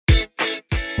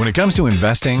When it comes to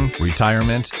investing,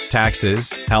 retirement,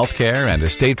 taxes, healthcare, and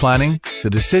estate planning, the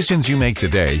decisions you make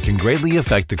today can greatly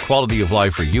affect the quality of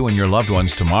life for you and your loved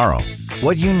ones tomorrow.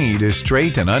 What you need is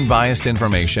straight and unbiased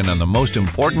information on the most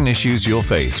important issues you'll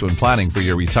face when planning for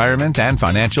your retirement and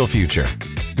financial future.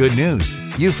 Good news,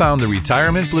 you found the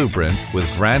Retirement Blueprint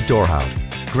with Grant Dorhout.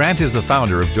 Grant is the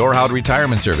founder of Dorhout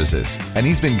Retirement Services, and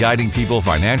he's been guiding people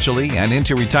financially and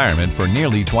into retirement for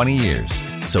nearly 20 years.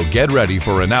 So get ready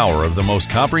for an hour of the most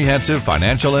comprehensive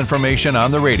financial information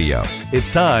on the radio. It's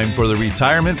time for the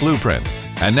Retirement Blueprint.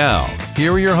 And now,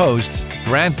 here are your hosts,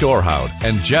 Grant Dorhout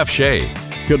and Jeff Shade.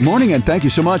 Good morning and thank you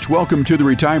so much. Welcome to the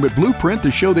Retirement Blueprint,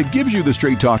 the show that gives you the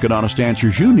straight talk and honest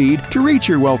answers you need to reach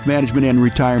your wealth management and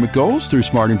retirement goals through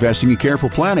smart investing and careful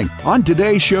planning. On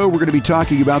today's show, we're going to be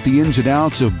talking about the ins and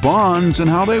outs of bonds and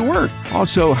how they work.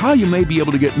 Also, how you may be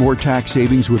able to get more tax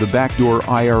savings with a backdoor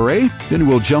IRA. Then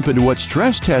we'll jump into what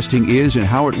stress testing is and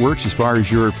how it works as far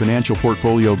as your financial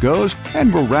portfolio goes.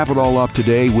 And we'll wrap it all up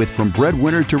today with From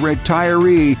Breadwinner to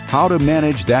Retiree, how to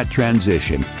manage that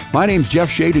transition. My name's Jeff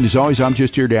Shade, and as always, I'm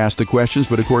just here to ask the questions,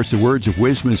 but of course the words of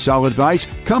wisdom and solid advice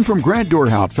come from Grant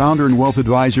Dorhout, founder and wealth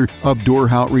advisor of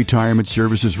Dorhout Retirement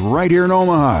Services right here in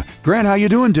Omaha. Grant, how you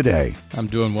doing today? I'm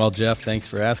doing well, Jeff. Thanks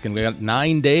for asking. We got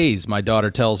 9 days, my daughter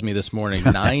tells me this morning.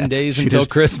 9 days until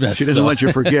Christmas. She doesn't let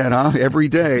you forget, huh? Every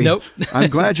day. Nope. I'm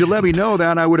glad you let me know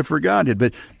that. I would have forgotten it.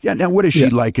 But yeah, now what is she,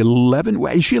 like 11?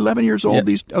 Is she 11 years old?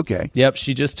 Yep. Okay. Yep,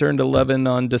 she just turned 11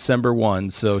 on December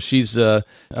 1. So she's,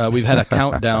 we've had a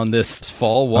countdown this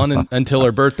fall, until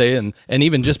her birthday. And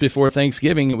even just before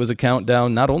Thanksgiving, it was a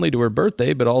countdown not only to her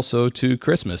birthday, but also to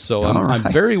Christmas. So I'm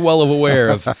very well aware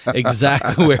of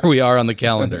exactly where we are on the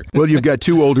calendar. Well, you've got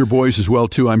two older boys as well,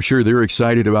 too. I'm sure they're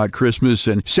excited about Christmas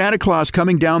and Santa Claus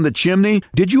coming down the chimney.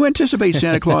 Did you anticipate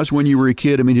Santa Claus when you were a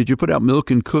kid? I mean, did you put out milk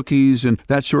and cookies and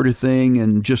that sort of thing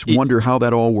and just wonder how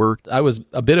that all worked? I was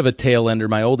a bit of a tail ender.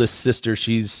 My oldest sister,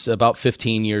 she's about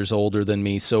 15 years older than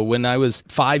me. So when I was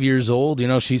 5 years old,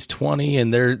 she's 20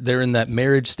 and they're in that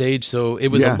marriage stage. So it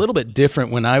was a little bit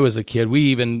different when I was a kid.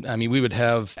 We would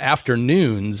have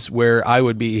afternoons where I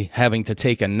would be having to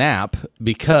take a nap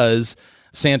because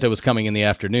Santa was coming in the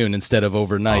afternoon instead of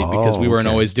overnight because we weren't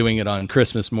always doing it on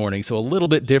Christmas morning. So a little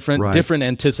bit different, different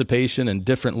anticipation and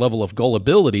different level of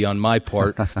gullibility on my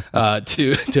part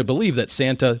to believe that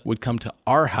Santa would come to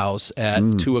our house at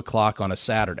 2 o'clock on a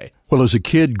Saturday. Well, as a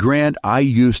kid, Grant, I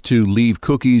used to leave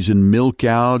cookies and milk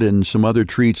out and some other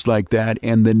treats like that,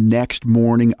 and the next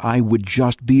morning I would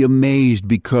just be amazed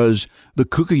because the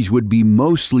cookies would be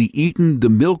mostly eaten, the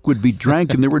milk would be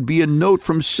drank, and there would be a note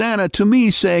from Santa to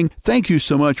me saying, "Thank you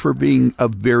so much for being a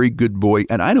very good boy."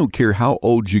 And I don't care how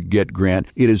old you get, Grant,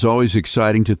 it is always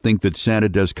exciting to think that Santa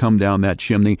does come down that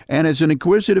chimney. And as an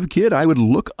inquisitive kid, I would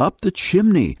look up the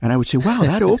chimney, and I would say, wow,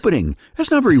 that opening, that's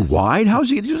not very wide. How's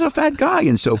he? He's a fat guy,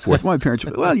 and so forth. My parents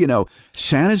would, well,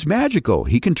 Santa's magical.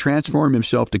 He can transform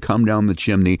himself to come down the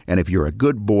chimney, and if you're a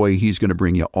good boy, he's going to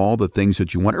bring you all the things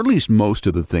that you want, or at least most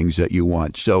of the things that you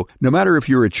want. So no matter if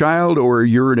you're a child or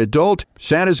you're an adult,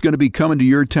 Santa's going to be coming to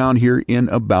your town here in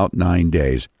about 9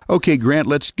 days. Okay, Grant,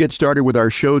 let's get started with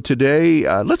our show today.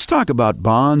 Let's talk about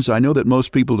bonds. I know that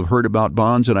most people have heard about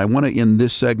bonds, and I want to, in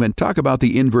this segment, talk about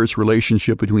the inverse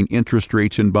relationship between interest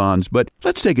rates and bonds. But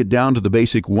let's take it down to the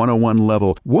basic 101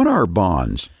 level. What are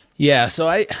bonds? Yeah, so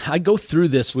I go through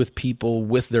this with people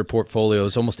with their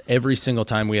portfolios almost every single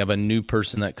time we have a new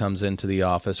person that comes into the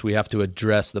office. We have to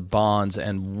address the bonds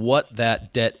and what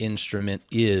that debt instrument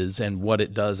is and what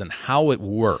it does and how it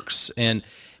works. And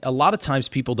a lot of times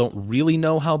people don't really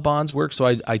know how bonds work, so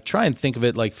I try and think of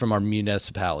it like from our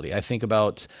municipality. I think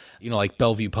about, like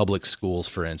Bellevue Public Schools,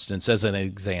 for instance, as an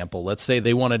example. Let's say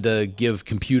they wanted to give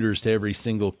computers to every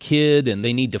single kid, and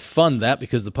they need to fund that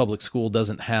because the public school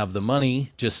doesn't have the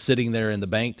money just sitting there in the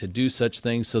bank to do such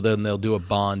things, so then they'll do a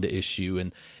bond issue,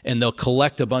 and they'll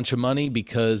collect a bunch of money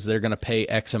because they're going to pay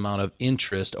X amount of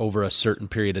interest over a certain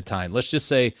period of time. Let's just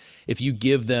say if you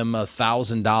give them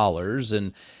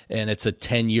 $1,000 and it's a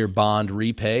 10-year bond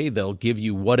repay, they'll give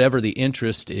you whatever the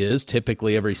interest is.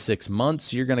 Typically every 6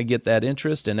 months, you're going to get that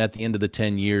interest. And at the end of the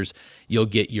 10 years, you'll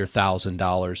get your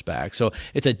 $1,000 back. So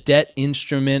it's a debt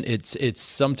instrument. It's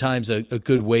sometimes a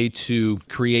good way to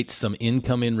create some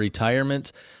income in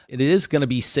retirement. It is going to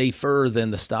be safer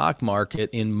than the stock market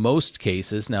in most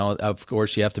cases. Now, of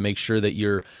course, you have to make sure that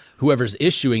you're whoever's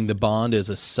issuing the bond is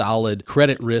a solid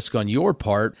credit risk on your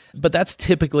part. But that's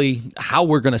typically how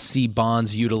we're going to see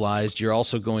bonds utilized. You're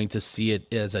also going to see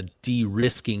it as a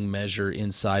de-risking measure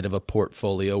inside of a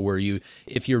portfolio where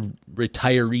if you're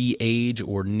retiree age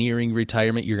or nearing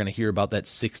retirement, you're going to hear about that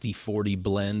 60-40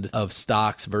 blend of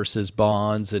stocks versus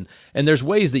bonds. And there's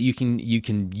ways that you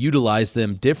can utilize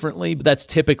them differently, but that's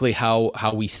typically how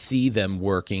we see them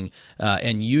working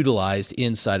and utilized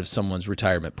inside of someone's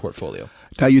retirement portfolio.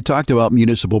 Now, you talked about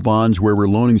municipal bonds where we're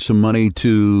loaning some money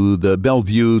to the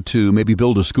Bellevue to maybe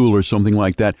build a school or something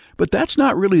like that, but that's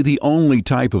not really the only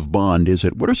type of bond, is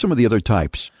it? What are some of the other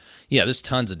types? Yeah, there's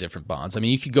tons of different bonds. I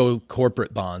mean, you could go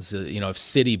corporate bonds. If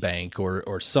Citibank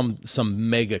or some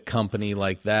mega company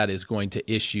like that is going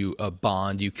to issue a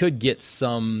bond, you could get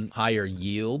some higher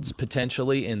yields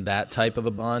potentially in that type of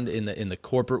a bond. In the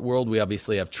corporate world, we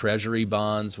obviously have treasury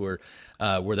bonds where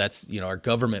that's, our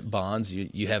government bonds.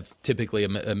 You have typically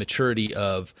a maturity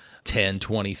of 10,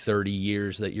 20, 30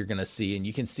 years that you're going to see. And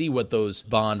you can see what those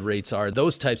bond rates are.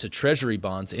 Those types of treasury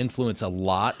bonds influence a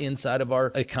lot inside of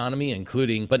our economy,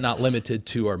 including, but not limited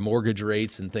to, our mortgage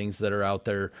rates and things that are out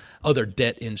there, other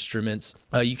debt instruments.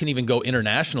 You can even go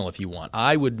international if you want.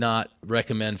 I would not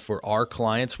recommend for our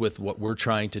clients with what we're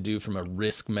trying to do from a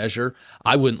risk measure.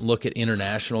 I wouldn't look at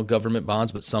international government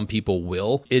bonds, but some people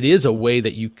will. It is a way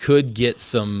that you could get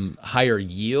some higher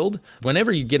yield.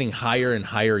 Whenever you're getting higher and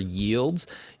higher yields,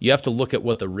 you have to look at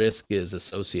what the risk is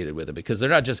associated with it, because they're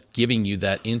not just giving you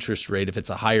that interest rate. If it's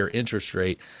a higher interest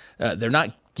rate, they're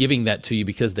not giving that to you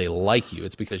because they like you.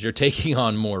 It's because you're taking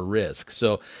on more risk.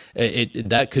 So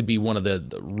that could be one of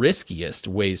the riskiest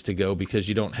ways to go, because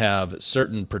you don't have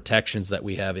certain protections that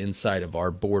we have inside of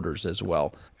our borders as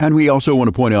well. And we also want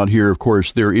to point out here, of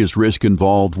course, there is risk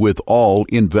involved with all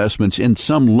investments in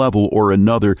some level or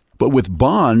another. But with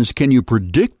bonds, can you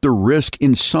predict the risk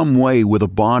in some way with a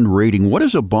bond rating? What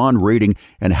is a bond rating,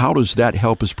 and how does that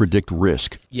help us predict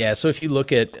risk? Yeah, so if you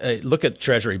look at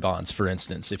treasury bonds, for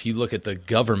instance, if you look at the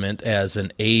government as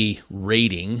an A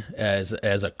rating, as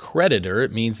a creditor,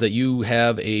 it means that you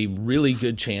have a really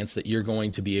good chance that you're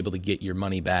going to be able to get your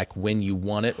money back when you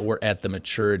want it or at the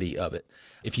maturity of it.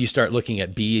 If you start looking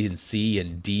at B and C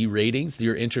and D ratings,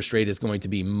 your interest rate is going to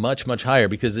be much, much higher,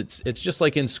 because it's just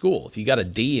like in school. If you got a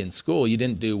D in school, you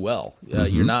didn't do well.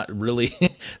 You're not really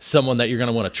someone that you're going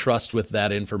to want to trust with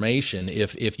that information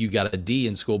if you got a D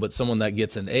in school. But someone that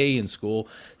gets an A in school,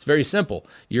 it's very simple.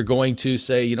 You're going to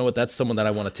say, you know what, that's someone that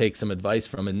I want to take some advice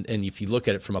from. And if you look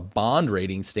at it from a bond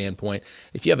rating standpoint,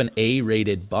 if you have an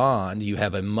A-rated bond, you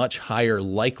have a much higher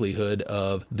likelihood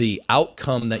of the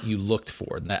outcome that you looked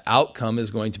for. And that outcome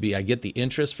is going to be, I get the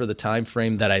interest for the time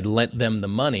frame that I lent them the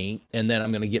money, and then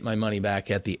I'm going to get my money back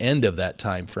at the end of that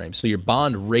time frame. So your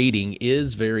bond rating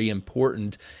is very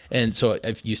important. And so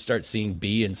if you start seeing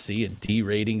B and C and D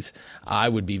ratings, I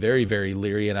would be very, very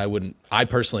leery, and I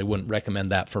personally wouldn't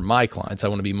recommend that for my clients. I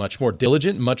want to be much more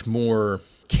diligent, much more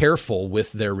careful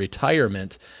with their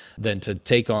retirement than to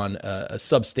take on a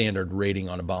substandard rating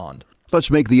on a bond. Let's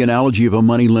make the analogy of a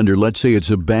money lender. Let's say it's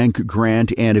a bank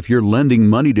grant, and if you're lending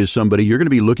money to somebody, you're going to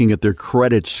be looking at their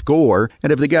credit score.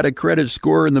 And if they got a credit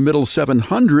score in the middle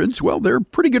 700s, well, they're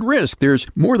pretty good risk. There's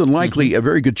more than likely a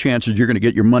very good chance that you're going to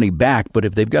get your money back. But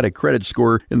if they've got a credit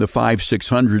score in the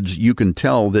 500-600s, you can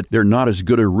tell that they're not as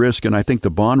good a risk. And I think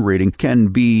the bond rating can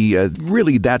be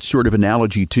really that sort of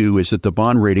analogy too, is that the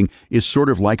bond rating is sort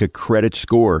of like a credit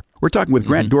score. We're talking with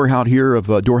Grant Dorhout here of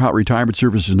Dorhout Retirement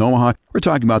Services in Omaha. We're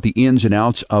talking about the ins and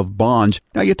outs of bonds.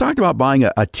 Now, you talked about buying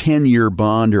a 10-year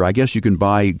bond, or I guess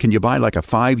can you buy like a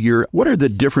 5-year? What are the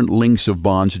different lengths of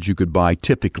bonds that you could buy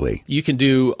typically? You can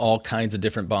do all kinds of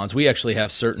different bonds. We actually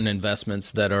have certain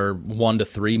investments that are 1 to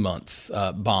 3 month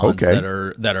bonds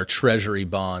that are treasury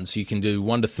bonds. You can do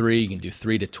 1 to 3, you can do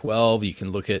 3 to 12, you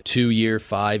can look at 2-year,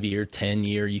 5-year,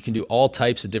 10-year. You can do all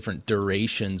types of different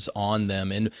durations on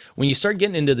them. And when you start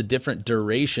getting into the different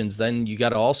durations, then you got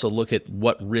to also look at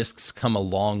what risks come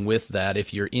along with that.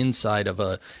 If you're inside of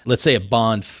let's say a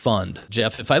bond fund,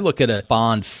 Jeff, if I look at a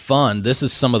bond fund, this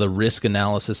is some of the risk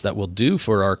analysis that we'll do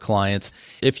for our clients.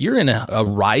 If you're in a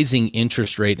rising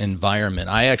interest rate environment,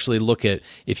 I actually look at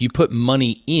if you put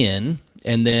money in,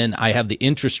 and then I have the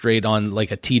interest rate on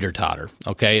like a teeter-totter,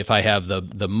 okay? If I have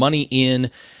the money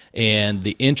in and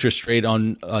the interest rate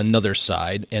on another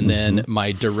side, and then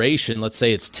my duration, let's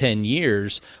say it's 10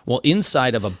 years. Well,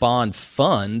 inside of a bond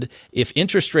fund, if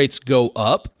interest rates go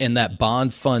up and that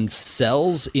bond fund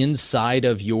sells inside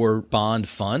of your bond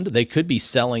fund, they could be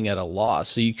selling at a loss.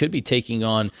 So you could be taking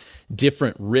on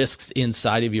different risks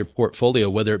inside of your portfolio,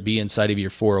 whether it be inside of your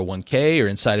 401k or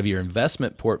inside of your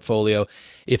investment portfolio.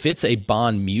 If it's a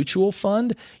bond mutual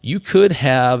fund, you could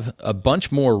have a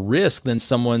bunch more risk than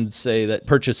someone, say, that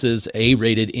purchases a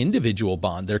rated individual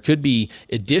bond. There could be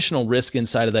additional risk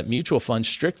inside of that mutual fund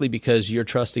strictly because you're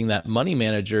trusting that money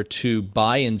manager to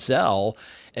buy and sell.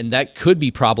 And that could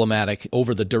be problematic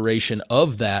over the duration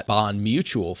of that bond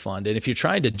mutual fund. And if you're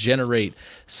trying to generate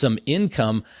some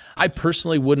income, I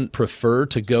personally wouldn't prefer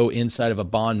to go inside of a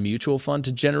bond mutual fund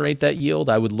to generate that yield.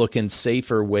 I would look in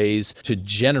safer ways to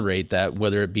generate that,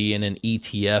 whether it be in an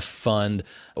ETF fund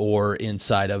or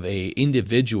inside of a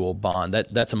individual bond.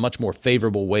 That's a much more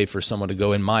favorable way for someone to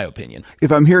go, in my opinion.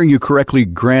 If I'm hearing you correctly,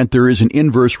 Grant, there is an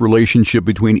inverse relationship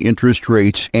between interest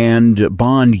rates and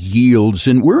bond yields.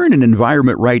 And we're in an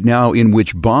environment right now in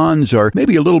which bonds are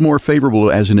maybe a little more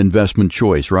favorable as an investment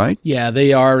choice, right? Yeah,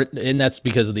 they are. And that's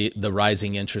because of the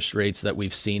rising interest rates that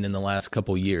we've seen in the last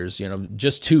couple of years.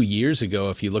 Just 2 years ago,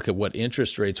 if you look at what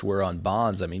interest rates were on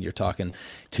bonds, I mean, you're talking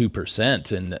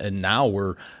 2%. And now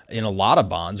we're in a lot of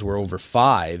bonds, we're over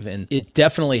 5%. And it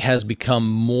definitely has become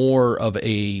more of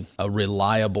a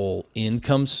reliable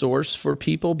income source for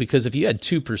people, because if you had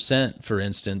 2%, for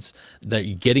instance, that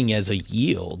you're getting as a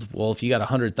yield, well, if you got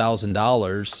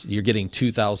 $100,000, you're getting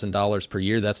 $2,000 per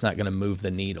year. That's not going to move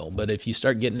the needle. But if you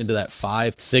start getting into that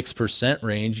 5-6%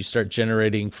 range, you start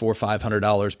generating $400 or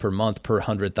 $500 per month per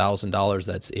 $100,000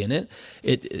 that's in it.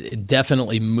 It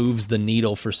definitely moves the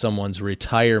needle for someone's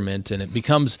retirement, and it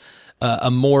becomes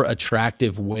a more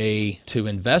attractive way to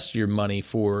invest your money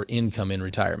for income in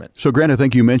retirement. So, Grant, I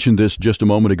think you mentioned this just a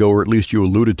moment ago, or at least you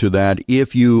alluded to that.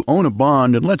 If you own a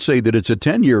bond, and let's say that it's a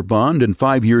 10-year bond, and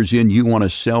 5 years in you want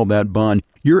to sell that bond,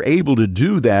 you're able to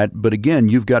do that. But again,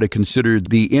 you've got to consider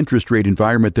the interest rate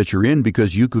environment that you're in,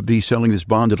 because you could be selling this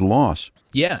bond at a loss.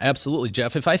 Yeah, absolutely,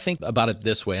 Jeff. If I think about it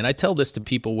this way, and I tell this to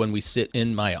people when we sit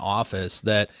in my office,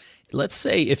 that let's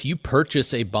say if you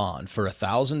purchase a bond for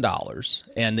 $1,000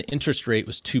 and the interest rate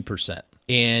was 2%,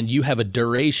 and you have a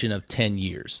duration of 10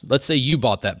 years. Let's say you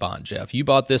bought that bond, Jeff. You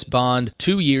bought this bond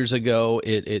 2 years ago.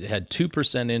 It had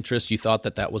 2% interest. You thought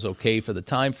that was okay for the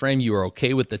time frame. You were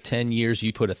okay with the 10 years.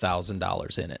 You put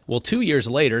 $1,000 in it. Well, 2 years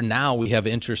later, now we have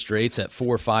interest rates at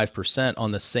 4 or 5%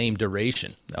 on the same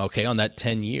duration, okay, on that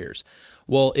 10 years.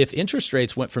 Well, if interest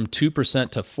rates went from 2%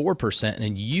 to 4%,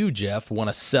 and you, Jeff, want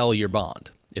to sell your bond,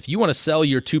 if you want to sell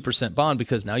your 2% bond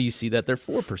because now you see that they're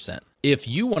 4%. If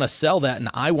you want to sell that and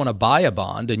I want to buy a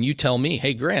bond, and you tell me,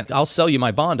 hey, Grant, I'll sell you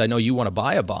my bond. I know you want to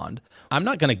buy a bond. I'm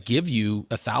not going to give you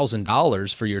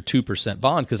 $1,000 for your 2%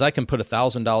 bond, because I can put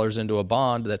 $1,000 into a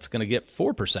bond that's going to get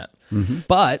 4%. Mm-hmm.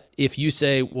 But if you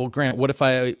say, well, Grant, what if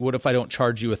I don't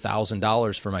charge you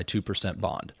 $1,000 for my 2%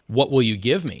 bond? What will you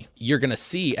give me? You're going to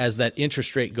see as that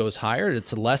interest rate goes higher,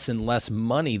 it's less and less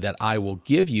money that I will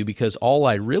give you, because all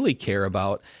I really care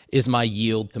about is my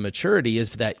yield to maturity,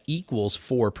 is that equals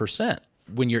 4%.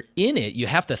 When you're in it, you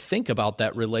have to think about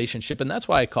that relationship. And that's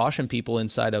why I caution people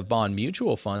inside of bond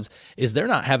mutual funds is they're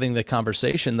not having the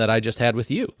conversation that I just had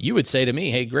with you. You would say to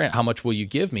me, hey, Grant, how much will you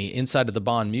give me? Inside of the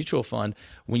bond mutual fund,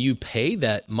 when you pay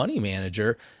that money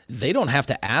manager, they don't have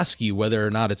to ask you whether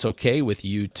or not it's okay with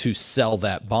you to sell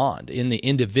that bond. In the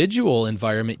individual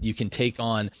environment, you can take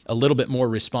on a little bit more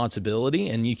responsibility,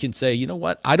 and you can say, you know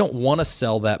what, I don't want to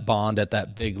sell that bond at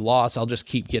that big loss. I'll just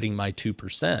keep getting my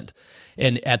 2%.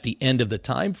 And at the end of the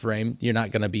time frame, you're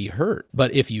not going to be hurt.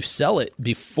 But if you sell it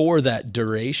before that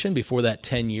duration, before that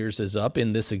 10 years is up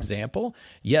in this example,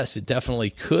 yes, it definitely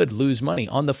could lose money.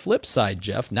 On the flip side,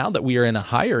 Jeff, now that we are in a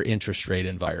higher interest rate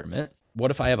environment, what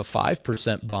if I have a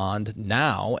 5% bond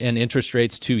now and interest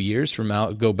rates 2 years from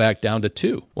now go back down to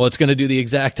 2%? Well, it's going to do the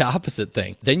exact opposite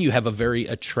thing. Then you have a very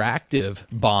attractive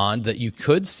bond that you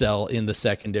could sell in the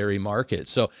secondary market.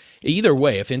 So either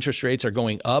way, if interest rates are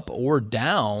going up or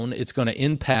down, it's going to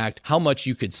impact how much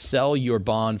you could sell your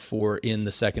bond for in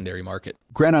the secondary market.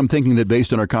 Grant, I'm thinking that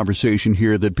based on our conversation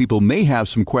here that people may have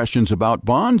some questions about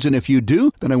bonds, and if you do,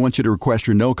 then I want you to request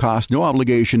your no cost, no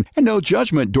obligation, and no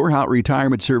judgment Dorhout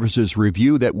Retirement Services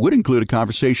review that would include a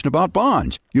conversation about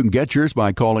bonds. You can get yours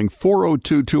by calling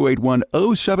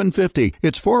 402-281-0750.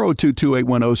 It's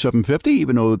 402-281-0750.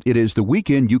 Even though it is the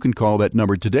weekend, you can call that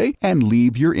number today and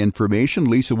leave your information.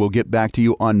 Lisa will get back to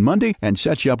you on Monday and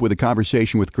set you up with a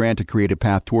conversation with Grant to create a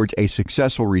path towards a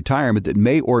successful retirement that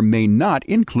may or may not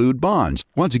include bonds.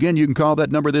 Once again, you can call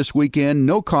that number this weekend.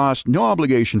 No cost, no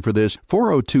obligation for this,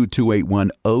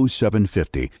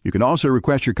 402-281-0750. You can also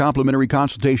request your complimentary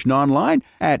consultation online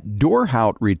at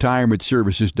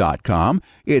DorhoutRetirementServices.com.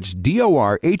 It's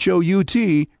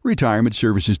DORHOUT,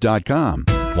 retirementservices.com.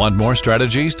 Want more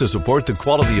strategies to support the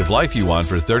quality of life you want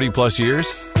for 30 plus years?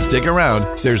 Stick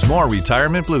around. There's more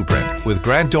Retirement Blueprint with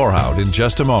Grant Dorhout in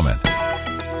just a moment.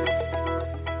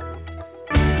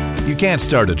 You can't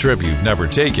start a trip you've never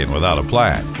taken without a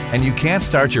plan, and you can't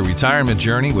start your retirement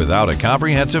journey without a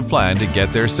comprehensive plan to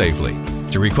get there safely.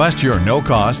 To request your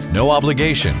no-cost,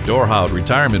 no-obligation Dorhout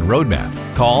Retirement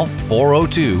Roadmap, call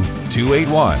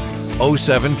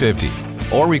 402-281-0750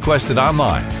 or request it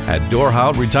online at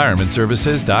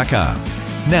DorhoutRetirementServices.com.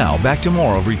 Now, back to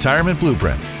more of Retirement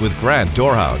Blueprint with Grant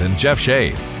Dorhout and Jeff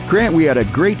Shade. Grant, we had a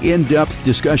great in-depth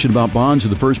discussion about bonds in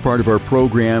the first part of our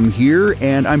program here,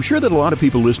 and I'm sure that a lot of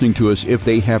people listening to us, if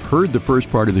they have heard the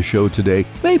first part of the show today,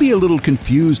 may be a little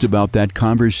confused about that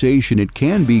conversation. It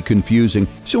can be confusing.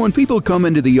 So when people come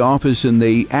into the office and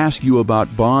they ask you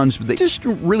about bonds, but they just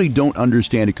really don't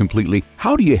understand it completely,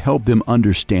 how do you help them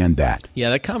understand that?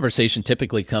 Yeah, that conversation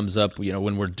typically comes up,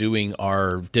 when we're doing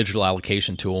our digital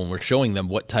allocation tool and we're showing them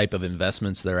what type of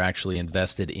investments they're actually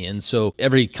invested in. So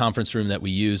every conference room that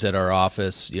we use at our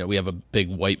office, we have a big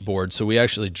whiteboard, so we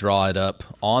actually draw it up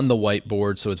on the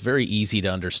whiteboard, so it's very easy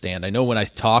to understand. I know when I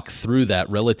talk through that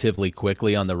relatively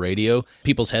quickly on the radio,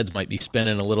 people's heads might be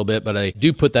spinning a little bit, but I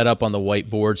do put that up on the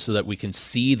whiteboard so that we can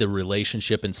see the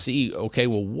relationship and see, okay,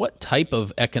 well, what type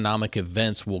of economic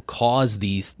events will cause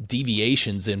these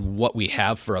deviations in what we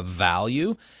have for a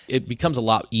value? It becomes a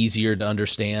lot easier to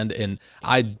understand, and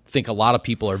I think a lot of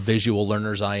people are visual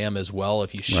learners. I am as well.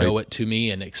 If you show it to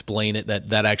me and explain it,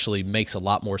 that actually makes a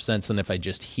lot more sense than if I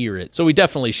just hear it. So we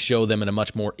definitely show them in a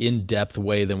much more in-depth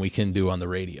way than we can do on the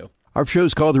radio. Our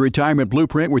show's called The Retirement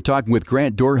Blueprint. We're talking with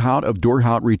Grant Dorhout of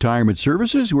Dorhout Retirement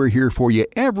Services. We're here for you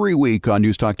every week on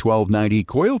News Talk 1290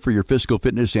 COIL for your fiscal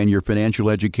fitness and your financial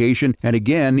education. And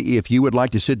again, if you would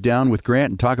like to sit down with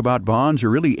Grant and talk about bonds or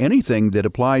really anything that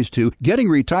applies to getting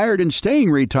retired and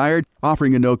staying retired,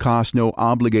 offering a no-cost,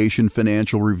 no-obligation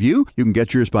financial review, you can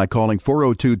get yours by calling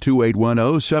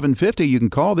 402-281-0750. You can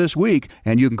call this week,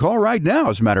 and you can call right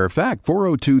now, as a matter of fact,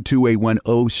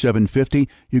 402-281-0750.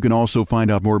 You can also find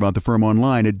out more about the firm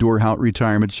online at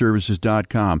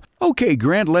DorhoutRetirementServices.com. Okay,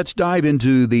 Grant, let's dive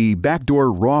into the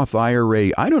backdoor Roth IRA.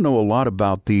 I don't know a lot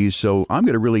about these, so I'm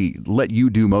going to really let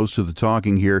you do most of the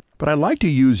talking here, but I like to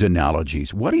use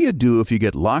analogies. What do you do if you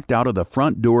get locked out of the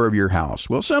front door of your house?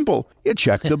 Well, simple. You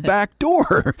check the back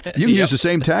door. You can use the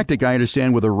same tactic, I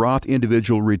understand, with a Roth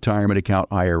Individual Retirement Account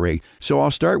IRA. So I'll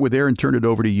start with there and turn it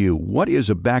over to you. What is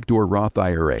a backdoor Roth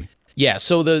IRA? Yeah,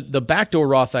 so the backdoor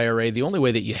Roth IRA, the only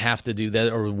way that you have to do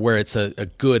that, or where it's a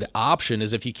good option,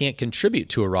 is if you can't contribute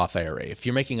to a Roth IRA. If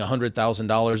you're making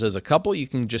 $100,000 as a couple, you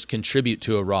can just contribute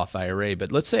to a Roth IRA.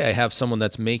 But let's say I have someone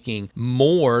that's making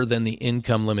more than the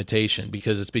income limitation,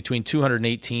 because it's between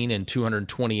 $218,000 and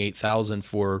 $228,000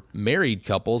 for married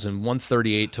couples and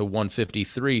 $138,000 to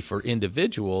 $153,000 for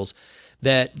individuals,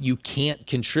 that you can't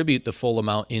contribute the full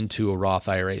amount into a Roth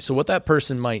IRA. So what that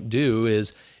person might do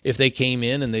is, if they came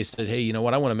in and they said, hey, you know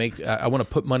what, I want to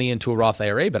put money into a Roth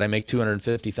IRA, but I make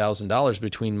 $250,000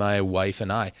 between my wife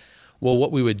and I. Well,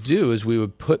 what we would do is we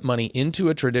would put money into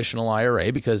a traditional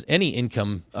IRA, because any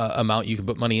income amount you can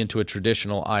put money into a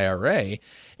traditional IRA,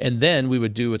 and then we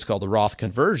would do what's called the Roth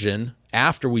conversion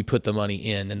after we put the money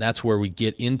in, and that's where we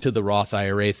get into the Roth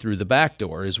IRA through the back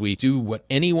door, is we do what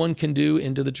anyone can do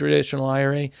into the traditional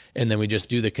IRA, and then we just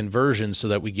do the conversion so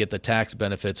that we get the tax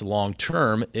benefits long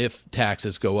term if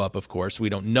taxes go up, of course. We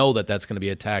don't know that that's going to be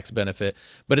a tax benefit,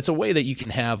 but it's a way that you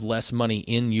can have less money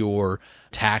in your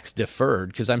tax deferred,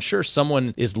 because I'm sure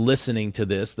someone is listening to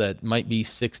this that might be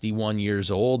 61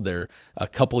 years old. They're a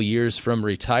couple years from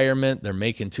retirement. They're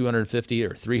making $250,000 or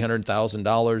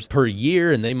 $300,000 per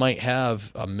year, and they might have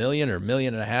 $1 million or $1.5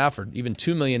 million or even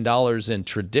 $2 million in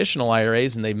traditional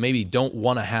IRAs, and they maybe don't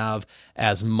want to have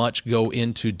as much go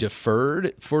into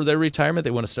deferred for their retirement.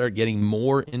 They want to start getting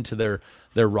more into their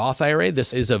Roth IRA.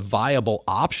 This is a viable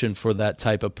option for that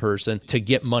type of person to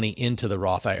get money into the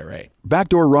Roth IRA.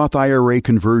 Backdoor Roth IRA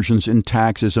conversions and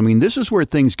taxes. I mean, this is where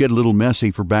things get a little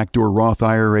messy for backdoor Roth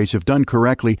IRAs. If done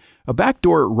correctly, a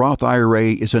backdoor Roth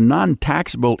IRA is a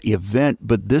non-taxable event,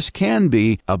 but this can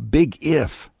be a big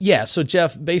if. Yeah, so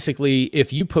Jeff, basically,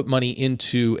 if you put money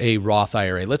into a Roth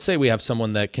IRA, let's say we have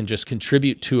someone that can just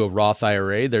contribute to a Roth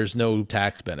IRA, there's no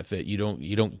tax benefit. You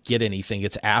don't get anything.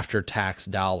 It's after tax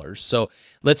dollars. So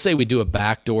let's say we do a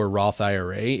backdoor Roth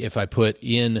IRA. If I put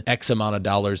in X amount of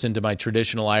dollars into my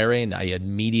traditional IRA and I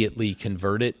immediately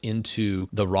convert it into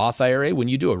the Roth IRA, when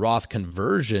you do a Roth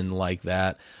conversion like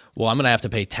that, well, I'm going to have to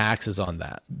pay taxes on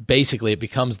that. Basically, it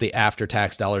becomes the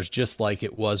after-tax dollars just like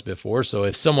it was before. So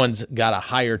if someone's got a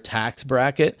higher tax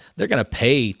bracket, they're going to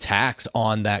pay tax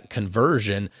on that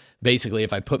conversion basically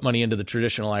if I put money into the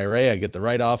traditional IRA, I get the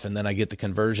write-off and then I get the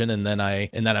conversion and then I'm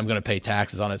going to pay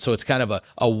taxes on it. So it's kind of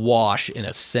a wash in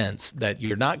a sense that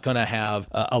you're not going to have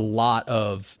a lot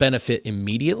of benefit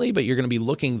immediately, but you're going to be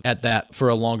looking at that for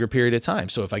a longer period of time.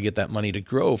 So if I get that money to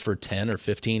grow for 10 or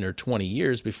 15 or 20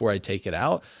 years before I take it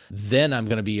out, then I'm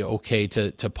going to be okay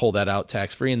to pull that out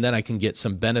tax-free, and then I can get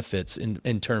some benefits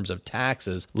in terms of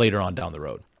taxes later on down the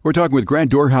road. We're talking with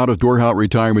Grant Dorhout of Dorhout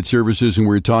Retirement Services, and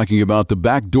we're talking about the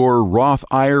backdoor Roth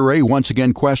IRA. Once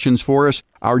again, questions for us.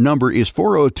 Our number is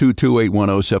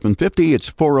 402-281-0750. It's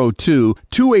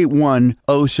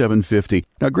 402-281-0750.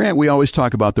 Now, Grant, we always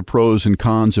talk about the pros and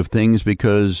cons of things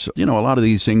because, a lot of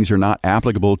these things are not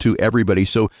applicable to everybody.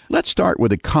 So let's start with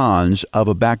the cons of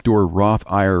a backdoor Roth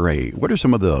IRA. What are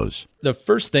some of those? The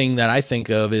first thing that I think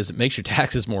of is it makes your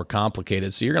taxes more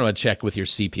complicated. So you're going to check with your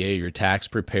CPA, your tax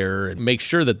preparer, and make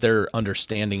sure that they're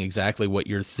understanding exactly what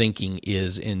your thinking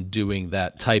is in doing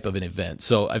that type of an event.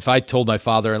 So if I told my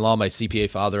father-in-law, my CPA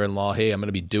father-in-law, hey, I'm going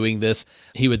to be doing this,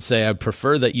 he would say, I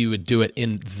prefer that you would do it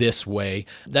in this way.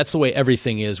 That's the way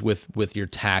everything is with your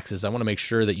taxes. I want to make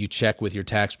sure that you check with your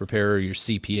tax preparer or your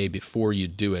CPA before you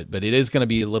do it, but it is going to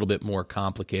be a little bit more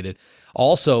complicated.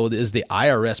 Also is the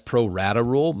IRS pro rata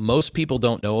rule. Most people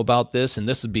don't know about this, and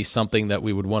this would be something that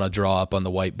we would want to draw up on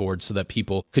the whiteboard so that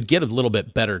people could get a little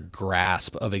bit better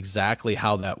grasp of exactly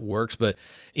how that works. But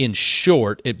in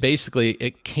short,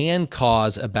 it can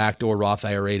cause a backdoor Roth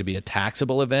IRA to be a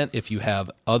taxable event if you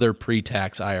have other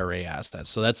pre-tax IRA assets.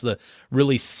 So that's the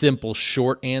really simple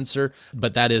short answer,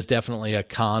 but that is definitely a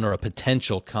con or a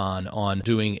potential con on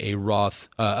doing a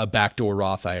backdoor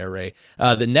Roth IRA.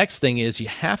 The next thing is you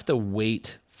have to wait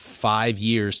 5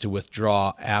 years to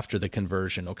withdraw after the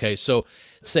conversion. Okay, so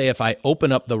say if I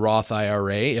open up the Roth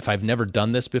IRA, if I've never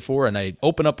done this before, and I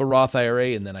open up a Roth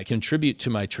IRA and then I contribute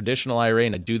to my traditional IRA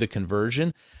and I do the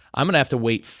conversion, I'm going to have to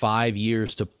wait 5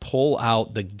 years to pull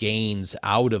out the gains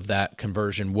out of that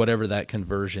conversion, whatever that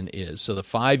conversion is. So the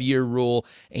 5-year rule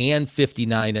and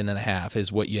 59.5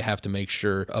 is what you have to make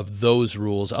sure of those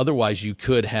rules. Otherwise, you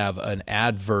could have an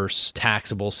adverse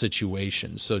taxable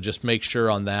situation. So just make sure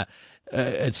on that.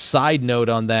 A side note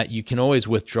on that, you can always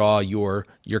withdraw your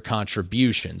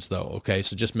contributions, though, okay?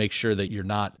 So just make sure that you're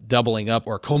not doubling up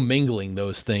or commingling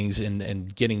those things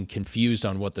and getting confused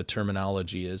on what the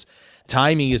terminology is.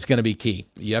 Timing is going to be key.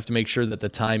 You have to make sure that the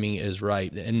timing is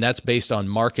right, and that's based on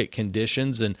market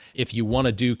conditions. And if you want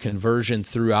to do conversion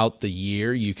throughout the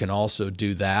year, you can also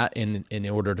do that in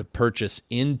order to purchase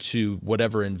into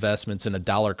whatever investments in a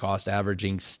dollar cost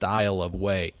averaging style of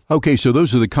way. Okay, so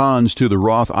those are the cons to the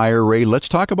Roth IRA. Let's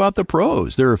talk about the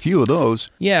pros. There are a few of those.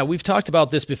 Yeah, we've talked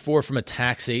about this before from a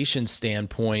taxation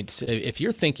standpoint. If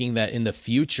you're thinking that in the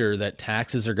future that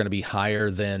taxes are going to be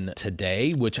higher than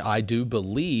today, which I do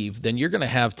believe, then you're going to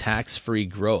have tax-free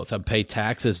growth. I pay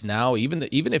taxes now, even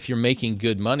if you're making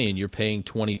good money and you're paying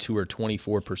 22 or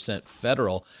 24%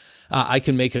 federal. I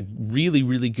can make a really,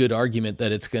 really good argument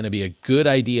that it's going to be a good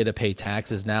idea to pay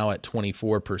taxes now at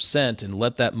 24% and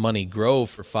let that money grow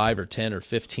for 5 or 10 or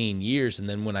 15 years. And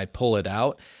then when I pull it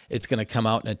out, it's going to come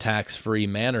out in a tax-free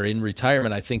manner. In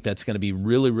retirement, I think that's going to be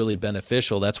really, really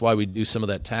beneficial. That's why we do some of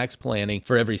that tax planning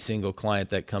for every single client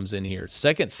that comes in here.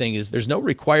 Second thing is there's no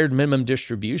required minimum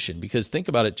distribution, because think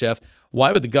about it, Jeff.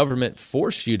 Why would the government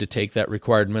force you to take that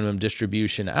required minimum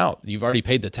distribution out? You've already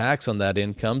paid the tax on that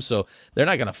income, so they're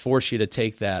not going to force you to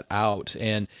take that out.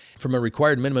 And from a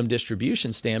required minimum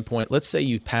distribution standpoint, let's say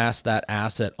you pass that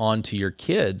asset on to your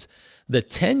kids. The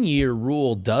 10-year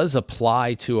rule does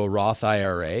apply to a Roth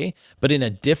IRA, but in a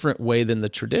different way than the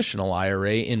traditional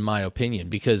IRA, in my opinion,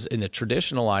 because in a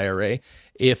traditional IRA,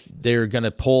 if they're going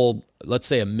to pull, let's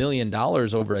say, $1 million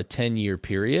over a 10-year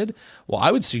period, well,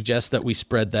 I would suggest that we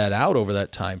spread that out over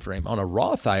that time frame. On a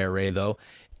Roth IRA, though,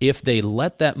 if they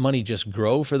let that money just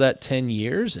grow for that 10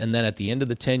 years, and then at the end of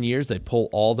the 10 years, they pull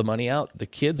all the money out, the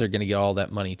kids are going to get all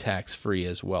that money tax-free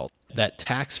as well. That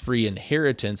tax-free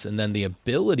inheritance and then the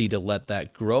ability to let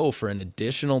that grow for an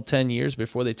additional 10 years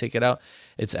before they take it out,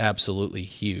 it's absolutely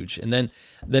huge. And then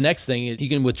the next thing is you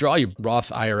can withdraw your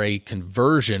Roth IRA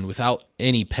conversion without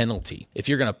any penalty. If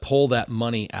you're going to pull that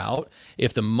money out,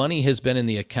 if the money has been in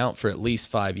the account for at least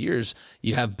 5 years,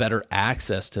 you have better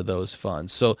access to those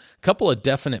funds. So a couple of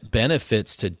definite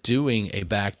benefits to doing a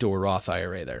backdoor Roth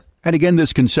IRA there. And again,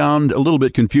 this can sound a little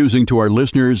bit confusing to our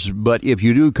listeners, but if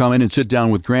you do come in and sit down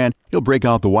with Grant, He'll break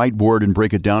out the whiteboard and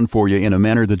break it down for you in a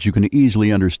manner that you can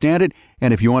easily understand it.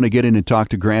 And if you want to get in and talk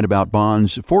to Grant about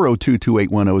bonds,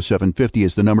 402-281-0750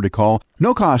 is the number to call.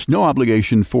 No cost, no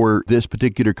obligation for this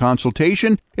particular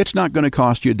consultation. It's not going to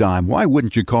cost you a dime. Why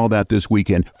wouldn't you call that this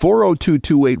weekend?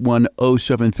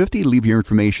 402-281-0750. Leave your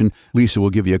information. Lisa will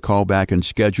give you a call back and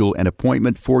schedule an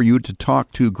appointment for you to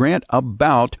talk to Grant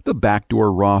about the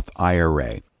backdoor Roth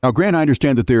IRA. Now, Grant, I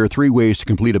understand that there are 3 ways to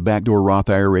complete a backdoor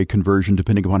Roth IRA conversion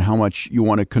depending upon how much you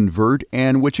want to convert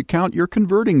and which account you're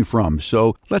converting from.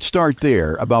 So let's start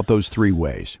there about those 3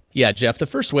 ways. Yeah, Jeff, the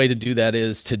first way to do that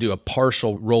is to do a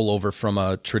partial rollover from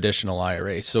a traditional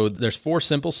IRA. So there's 4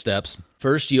 simple steps.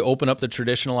 First, you open up the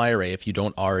traditional IRA if you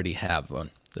don't already have one.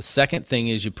 The second thing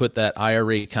is you put that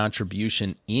IRA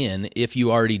contribution in if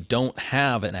you already don't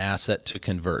have an asset to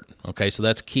convert. Okay, so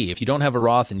that's key. If you don't have a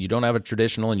Roth and you don't have a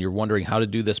traditional and you're wondering how to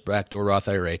do this backdoor Roth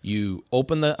IRA, you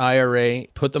open the IRA,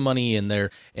 put the money in there,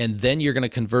 and then you're going to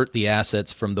convert the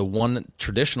assets from the one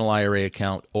traditional IRA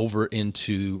account over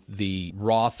into the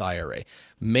Roth IRA.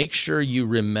 Make sure you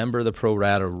remember the pro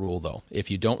rata rule, though. If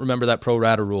you don't remember that pro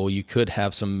rata rule, you could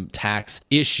have some tax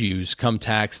issues come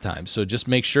tax time. So just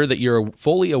make sure that you're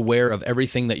fully aware of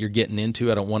everything that you're getting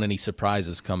into. I don't want any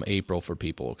surprises come April for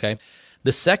people, okay?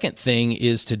 The second thing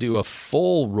is to do a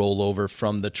full rollover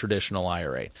from the traditional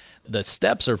IRA. The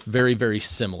steps are very, very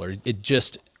similar. It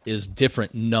just is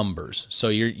different numbers. So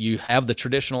you have the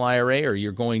traditional IRA, or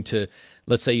you're going to,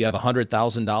 let's say you have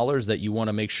 $100,000 that you want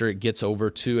to make sure it gets over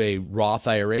to a Roth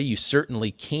IRA. You certainly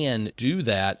can do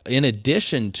that in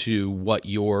addition to what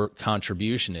your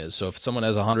contribution is. So if someone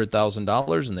has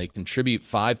 $100,000 and they contribute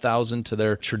 $5,000 to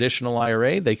their traditional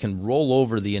IRA, they can roll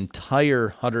over the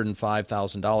entire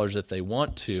 $105,000 if they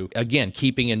want to. Again,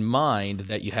 keeping in mind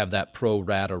that you have that pro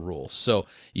rata rule. So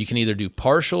you can either do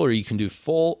partial or you can do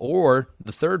full, or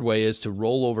the third way is to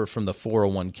roll over from the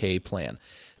 401k plan.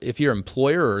 If your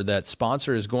employer or that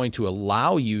sponsor is going to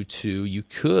allow you to, you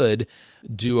could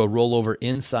do a rollover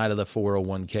inside of the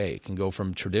 401k. It can go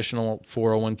from traditional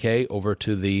 401k over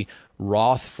to the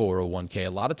Roth 401k. A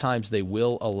lot of times they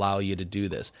will allow you to do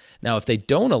this. Now, if they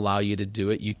don't allow you to do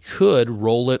it, you could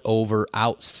roll it over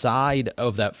outside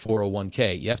of that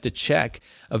 401k. You have to check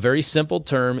a very simple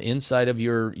term inside of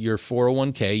your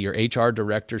 401k. Your HR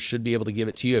director should be able to give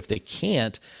it to you. If they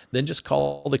can't, then just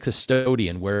call the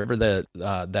custodian wherever that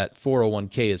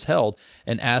 401k is held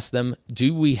and ask them,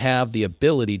 do we have the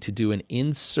ability to do an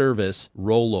in-service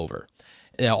rollover?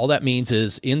 Now, all that means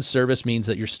is in-service means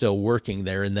that you're still working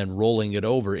there and then rolling it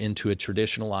over into a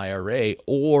traditional IRA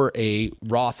or a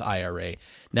Roth IRA.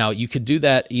 Now, you could do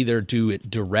that, either do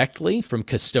it directly from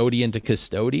custodian to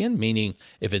custodian, meaning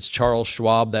if it's Charles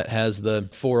Schwab that has the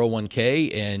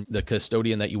 401k and the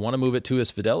custodian that you want to move it to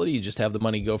is Fidelity, you just have the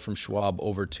money go from Schwab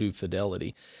over to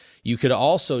Fidelity. You could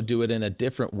also do it in a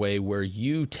different way where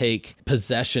you take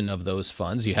possession of those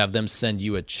funds. You have them send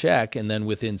you a check, and then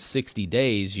within 60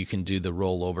 days, you can do the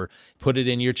rollover. Put it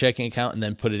in your checking account and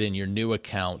then put it in your new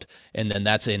account. And then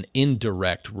that's an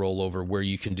indirect rollover where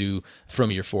you can do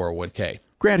from your 401k.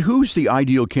 Grant, who's the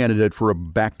ideal candidate for a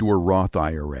backdoor Roth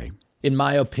IRA? In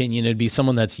my opinion, it'd be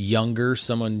someone that's younger,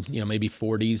 someone, maybe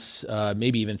 40s,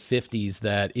 maybe even 50s,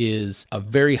 that is a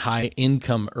very high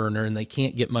income earner and they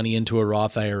can't get money into a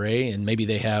Roth IRA, and maybe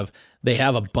they have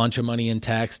a bunch of money in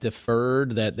tax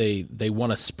deferred that they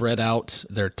want to spread out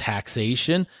their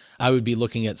taxation. I would be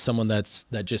looking at someone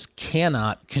that just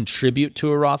cannot contribute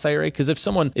to a Roth IRA, because if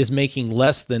someone is making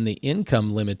less than the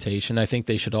income limitation, I think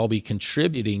they should all be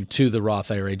contributing to the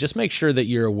Roth IRA. Just make sure that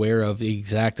you're aware of the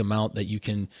exact amount that you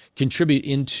can contribute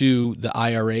into the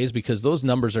IRAs, because those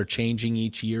numbers are changing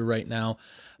each year right now.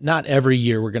 Not every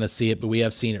year we're going to see it, but we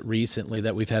have seen it recently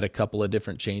that we've had a couple of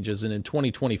different changes. And in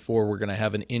 2024, we're going to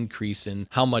have an increase in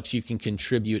how much you can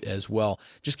contribute as well.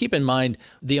 Just keep in mind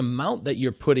the amount that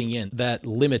you're putting in, that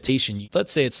limitation.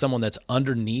 Let's say it's someone that's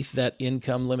underneath that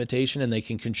income limitation and they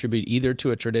can contribute either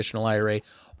to a traditional IRA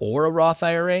or a Roth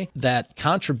IRA. That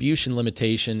contribution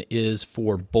limitation is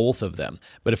for both of them.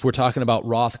 But if we're talking about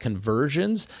Roth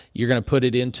conversions, you're going to put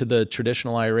it into the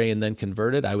traditional IRA and then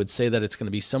convert it. I would say that it's going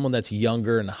to be someone that's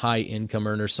younger and high income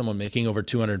earner, someone making over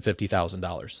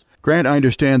 $250,000. Grant, I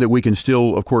understand that we can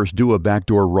still, of course, do a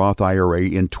backdoor Roth IRA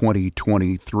in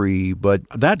 2023. But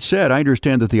that said, I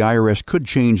understand that the IRS could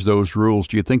change those rules.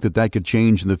 Do you think that could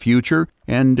change in the future?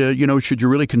 And, should you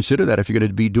really consider that if you're going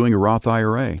to be doing a Roth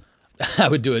IRA? I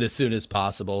would do it as soon as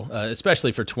possible,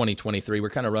 especially for 2023. We're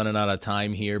kind of running out of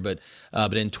time here, but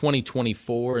in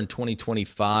 2024 and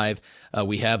 2025,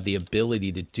 we have the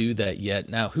ability to do that yet.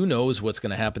 Now, who knows what's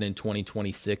going to happen in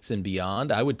 2026 and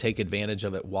beyond? I would take advantage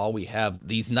of it while we have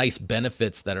these nice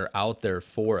benefits that are out there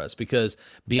for us, because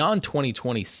beyond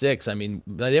 2026, I mean,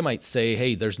 they might say,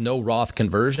 hey, there's no Roth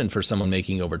conversion for someone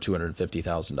making over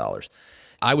 $250,000.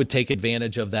 I would take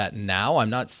advantage of that now.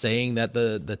 I'm not saying that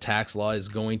the tax law is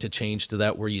going to change to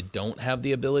that where you don't have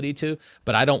the ability to,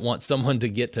 but I don't want someone to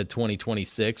get to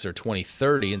 2026 or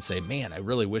 2030 and say, man, I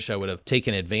really wish I would have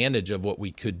taken advantage of what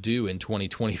we could do in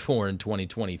 2024 and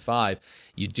 2025.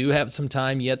 You do have some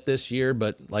time yet this year,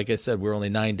 but like I said, we're only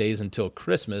 9 days until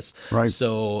Christmas. Right.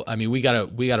 So, I mean, we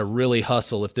gotta really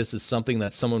hustle. If this is something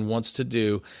that someone wants to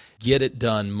do, get it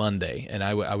done Monday. And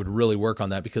I would really work on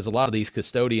that, because a lot of these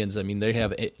custodians, I mean, they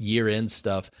have year-end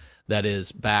stuff that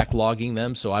is backlogging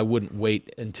them. So I wouldn't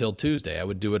wait until Tuesday. I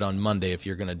would do it on Monday if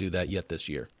you're going to do that yet this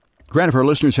year. Grant, if our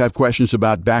listeners have questions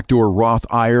about backdoor Roth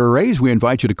IRAs, we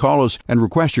invite you to call us and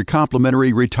request your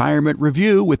complimentary retirement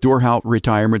review with Dorhout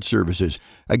Retirement Services.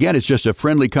 Again, it's just a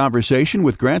friendly conversation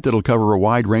with Grant that'll cover a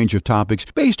wide range of topics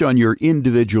based on your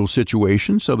individual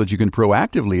situation so that you can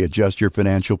proactively adjust your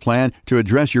financial plan to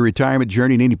address your retirement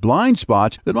journey and any blind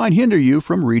spots that might hinder you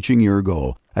from reaching your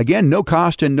goal. Again, no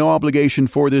cost and no obligation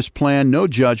for this plan, no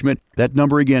judgment. That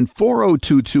number again,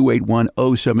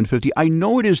 402-281-0750. I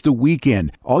know it is the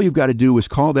weekend. All you've got to do is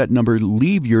call that number,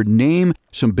 leave your name,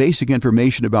 some basic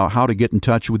information about how to get in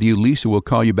touch with you. Lisa will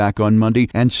call you back on Monday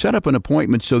and set up an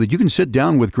appointment so that you can sit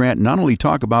down with Grant and not only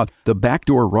talk about the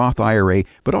backdoor Roth IRA,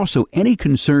 but also any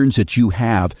concerns that you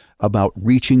have about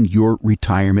reaching your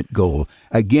retirement goal.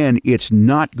 Again, it's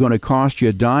not going to cost you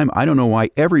a dime. I don't know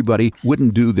why everybody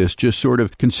wouldn't do this. Just sort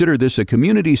of consider this a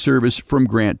community service from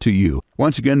Grant to you.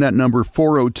 Once again, that number,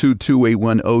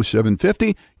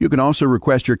 402-281-0750. You can also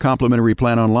request your complimentary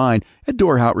plan online at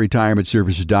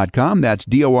DorhoutRetirementServices.com. That's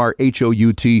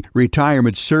DORHOUT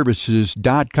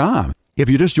retirementservices.com. If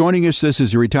you're just joining us, this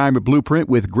is the Retirement Blueprint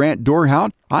with Grant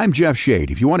Dorhout. I'm Jeff Shade.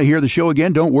 If you want to hear the show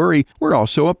again, don't worry. We're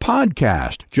also a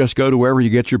podcast. Just go to wherever you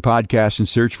get your podcasts and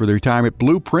search for the Retirement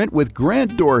Blueprint with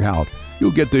Grant Dorhout.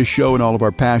 You'll get this show and all of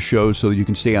our past shows so that you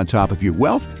can stay on top of your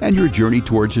wealth and your journey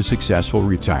towards a successful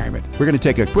retirement. We're going to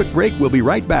take a quick break. We'll be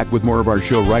right back with more of our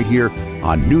show right here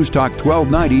on News Talk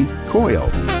 1290,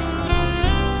 COIL.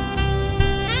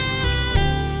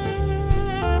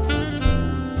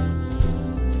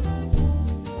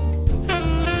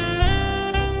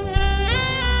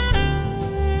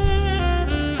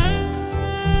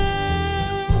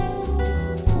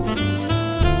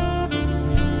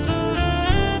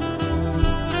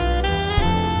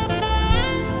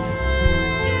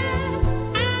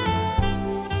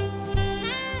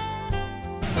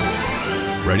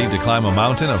 Ready to climb a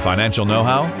mountain of financial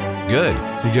know-how? Good,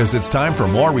 because it's time for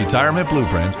more Retirement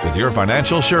Blueprint with your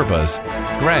financial Sherpas,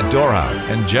 Grant Dorhout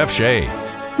and Jeff Shea.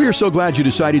 We are so glad you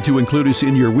decided to include us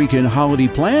in your weekend holiday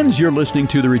plans. You're listening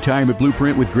to the Retirement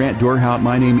Blueprint with Grant Dorhout.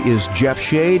 My name is Jeff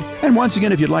Shade. And once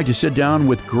again, if you'd like to sit down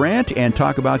with Grant and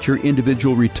talk about your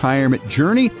individual retirement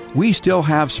journey, we still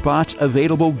have spots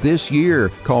available this year.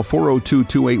 Call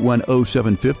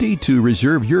 402-281-0750 to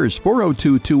reserve yours,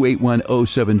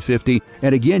 402-281-0750.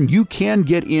 And again, you can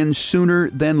get in sooner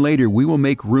than later. We will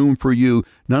make room for you.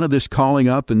 None of this calling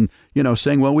up and,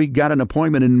 saying, well, we got an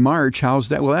appointment in March. How's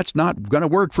that? Well, that's not going to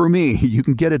work for me. You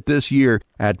can get it this year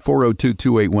at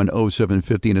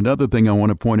 402-281-0750. And another thing I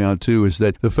want to point out, too, is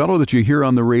that the fellow that you hear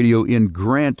on the radio in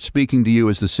Grant speaking to you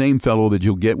is the same fellow that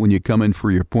you'll get when you come in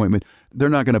for your appointment. They're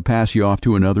not going to pass you off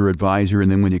to another advisor, and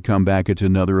then when you come back, it's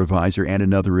another advisor and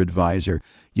another advisor.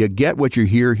 You get what you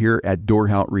hear here at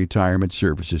Dorhout Retirement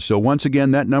Services. So once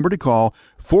again, that number to call,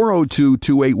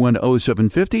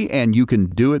 402-281-0750, and you can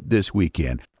do it this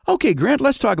weekend. Okay, Grant,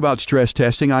 let's talk about stress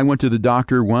testing. I went to the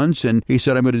doctor once, and he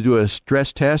said I'm going to do a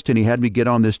stress test, and he had me get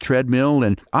on this treadmill,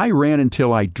 and I ran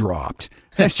until I dropped.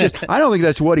 That's just, I don't think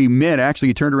that's what he meant. Actually,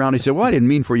 he turned around and he said, well, I didn't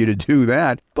mean for you to do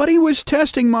that. But he was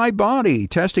testing my body,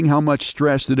 testing how much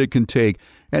stress that it can take.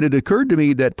 And it occurred to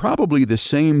me that probably the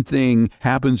same thing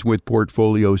happens with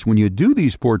portfolios. When you do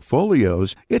these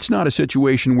portfolios, it's not a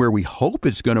situation where we hope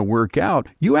it's going to work out.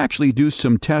 You actually do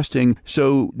some testing,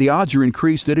 so the odds are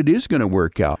increased that it is going to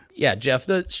work out. Yeah, Jeff,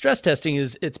 the stress testing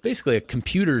it's basically a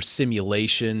computer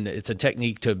simulation. It's a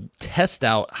technique to test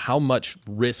out how much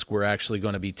risk we're actually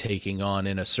going to be taking on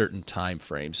in a certain time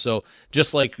frame. So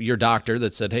just like your doctor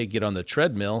that said, hey, get on the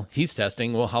treadmill, he's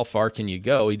testing, well, how far can you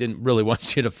go? He didn't really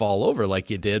want you to fall over like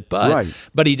you did,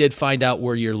 but he did find out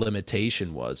where your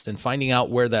limitation was. And finding out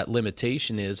where that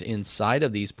limitation is inside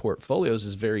of these portfolios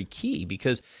is very key,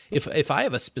 because if I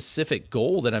have a specific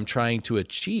goal that I'm trying to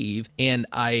achieve and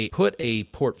I put a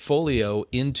portfolio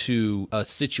into a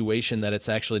situation that it's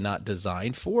actually not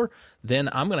designed for, then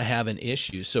I'm going to have an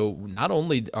issue. So not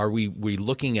only are we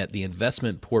looking at the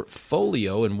investment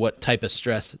portfolio and what type of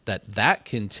stress that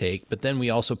can take, but then we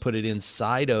also put it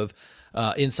inside of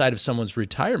someone's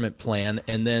retirement plan,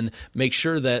 and then make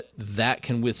sure that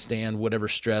can withstand whatever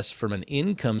stress from an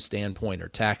income standpoint or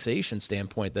taxation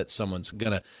standpoint that someone's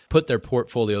going to put their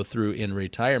portfolio through in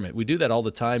retirement. We do that all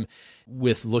the time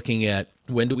with looking at,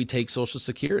 when do we take Social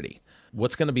Security?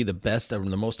 What's going to be the best or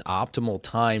the most optimal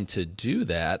time to do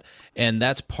that? And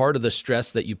that's part of the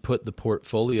stress that you put the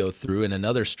portfolio through. And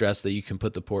another stress that you can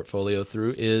put the portfolio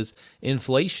through is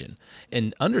inflation.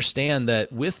 And understand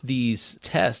that with these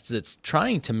tests, it's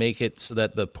trying to make it so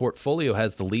that the portfolio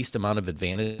has the least amount of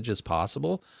advantage as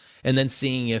possible, and then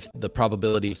seeing if the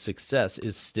probability of success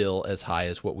is still as high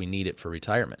as what we need it for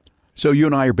retirement. So you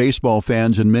and I are baseball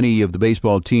fans, and many of the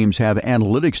baseball teams have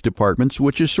analytics departments,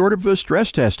 which is sort of a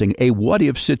stress testing, a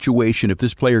what-if situation. If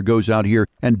this player goes out here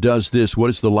and does this, what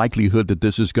is the likelihood that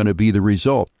this is going to be the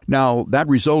result? Now, that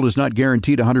result is not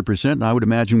guaranteed 100%, and I would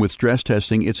imagine with stress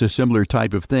testing, it's a similar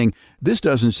type of thing. This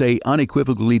doesn't say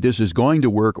unequivocally this is going to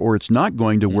work or it's not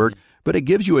going to work, but it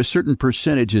gives you a certain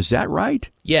percentage. Is that right?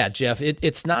 Yeah, Jeff,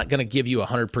 it's not going to give you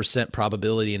 100%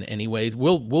 probability in any way.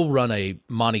 We'll run a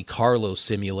Monte Carlo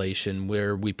simulation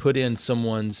where we put in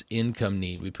someone's income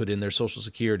need, we put in their Social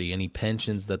Security, any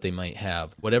pensions that they might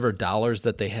have, whatever dollars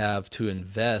that they have to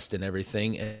invest and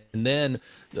everything. And then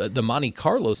the Monte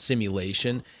Carlo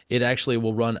simulation, it actually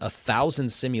will run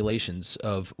 1,000 simulations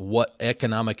of what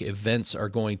economic events are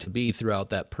going to be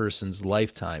throughout that person's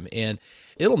lifetime. And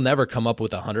it'll never come up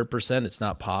with 100%. It's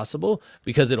not possible,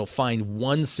 because it'll find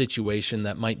one situation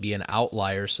that might be an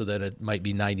outlier so that it might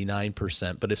be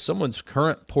 99%. But if someone's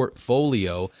current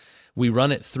portfolio, we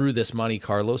run it through this Monte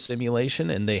Carlo simulation,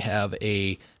 and they have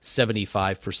a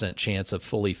 75% chance of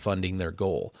fully funding their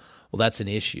goal. Well, that's an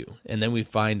issue. And then we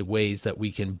find ways that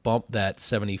we can bump that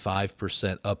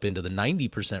 75% up into the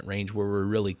 90% range where we're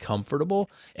really comfortable.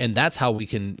 And that's how we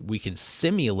can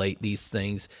simulate these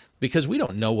things, because we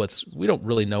don't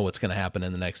really know what's going to happen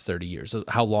in the next 30 years,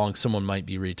 how long someone might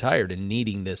be retired and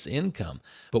needing this income.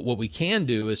 But what we can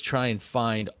do is try and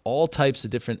find all types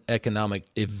of different economic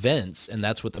events, and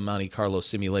that's what the Monte Carlo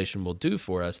simulation will do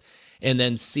for us. And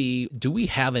then see, do we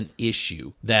have an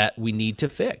issue that we need to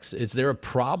fix? Is there a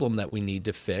problem that we need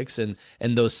to fix? And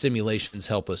those simulations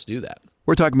help us do that.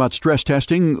 We're talking about stress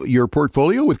testing your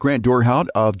portfolio with Grant Dorhout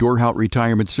of Dorhout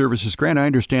Retirement Services. Grant, I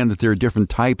understand that there are different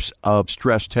types of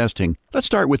stress testing. Let's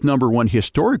start with number one,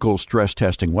 historical stress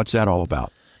testing. What's that all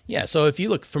about? Yeah, so if you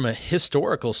look from a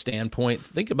historical standpoint,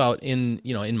 think about in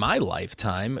my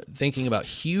lifetime, thinking about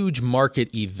huge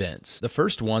market events. The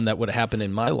first one that would have happened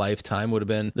in my lifetime would have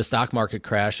been the stock market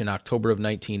crash in October of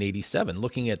 1987.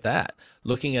 Looking at that,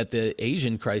 looking at the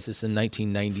Asian crisis in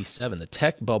 1997, the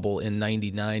tech bubble in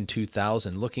 99,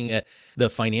 2000, looking at the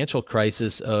financial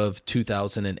crisis of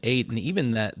 2008, and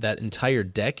even that entire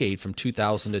decade from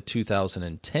 2000 to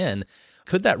 2010.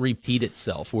 Could that repeat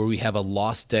itself where we have a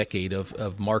lost decade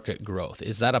of market growth?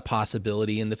 Is that a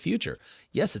possibility in the future?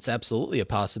 Yes, it's absolutely a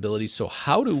possibility. So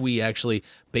how do we actually,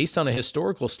 based on a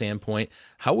historical standpoint,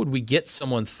 how would we get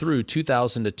someone through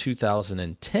 2000 to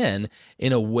 2010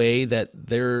 in a way that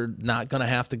they're not going to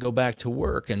have to go back to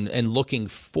work, and looking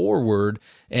forward,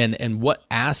 and what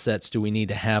assets do we need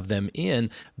to have them in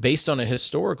based on a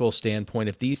historical standpoint?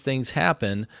 If these things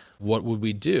happen, what would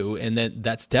we do? And then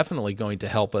that's definitely going to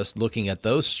help us looking at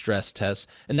those stress tests.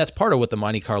 And that's part of what the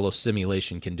Monte Carlo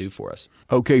simulation can do for us.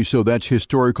 Okay, so that's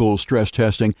historical stress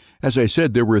testing. As I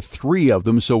said, there were 3 of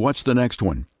them. So what's the next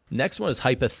one? Next one is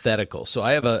hypothetical. So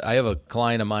I have a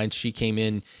client of mine. She came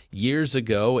in years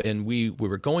ago, and we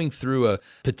were going through a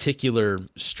particular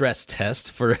stress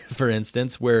test, for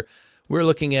instance, where we're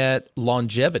looking at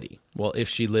longevity. Well, if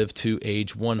she lived to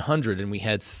age 100 and we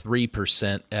had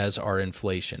 3% as our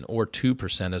inflation or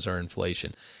 2% as our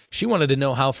inflation, she wanted to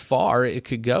know how far it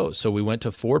could go. So we went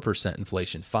to 4%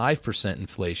 inflation, 5%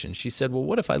 inflation. She said, well,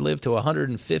 what if I live to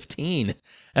 115?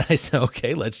 And I said,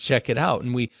 okay, let's check it out.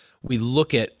 And we we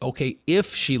look at, okay,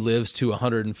 if she lives to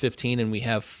 115 and we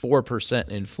have 4%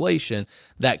 inflation,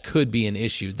 that could be an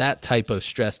issue. That type of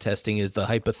stress testing is the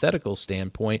hypothetical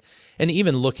standpoint. And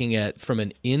even looking at from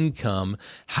an income,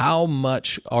 how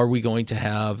much are we going to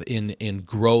have in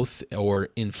growth or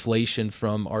inflation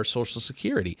from our Social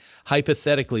Security?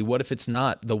 Hypothetically, what if it's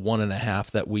not the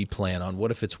 1.5 that we plan on? What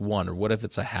if it's 1, or what if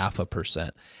it's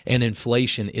 0.5%? And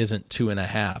inflation isn't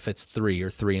 2.5, it's 3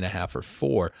 or 3.5 or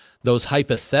 4. Those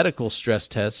hypothetical stress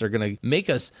tests are going to make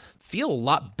us feel a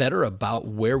lot better about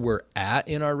where we're at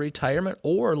in our retirement,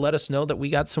 or let us know that we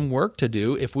got some work to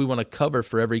do if we want to cover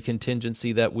for every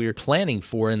contingency that we're planning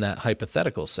for in that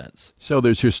hypothetical sense. So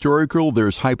there's historical,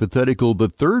 there's hypothetical. The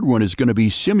third one is going to be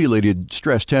simulated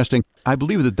stress testing. I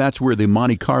believe that that's where the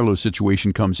Monte Carlo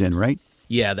situation comes in, right?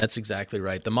 Yeah, that's exactly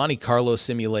right. The Monte Carlo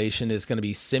simulation is going to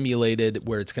be simulated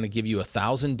where it's going to give you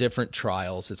 1,000 different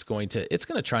trials. It's going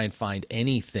to try and find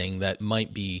anything that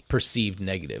might be perceived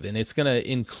negative. And it's going to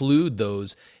include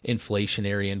those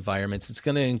inflationary environments. It's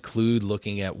going to include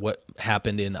looking at what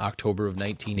happened in October of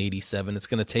 1987. It's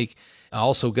going to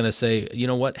also going to say, you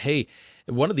know what, hey,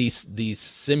 one of these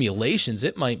simulations,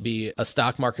 it might be a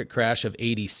stock market crash of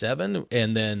 87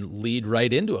 and then lead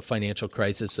right into a financial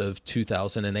crisis of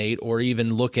 2008, or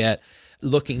even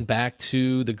looking back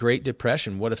to the Great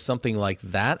Depression. What if something like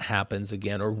that happens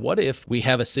again? Or what if we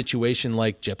have a situation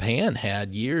like Japan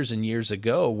had years and years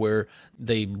ago, where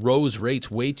they rose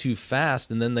rates way too fast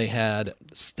and then they had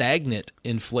stagnant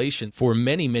inflation for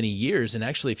many, many years. And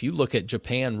actually, if you look at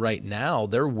Japan right now,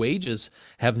 their wages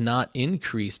have not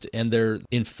increased and their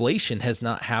inflation has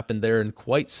not happened there in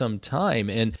quite some time.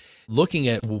 And looking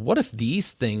at, well, what if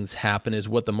these things happen, is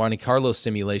what the Monte Carlo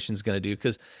simulation is going to do.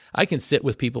 Because I can sit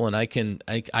with people and I can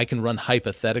run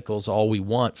hypotheticals all we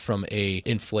want from a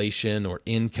inflation or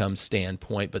income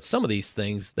standpoint, but some of these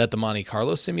things that the Monte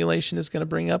Carlo simulation is going to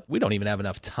bring up, we don't even have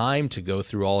enough time to go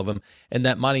through all of them. And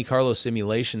that Monte Carlo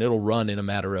simulation, it'll run in a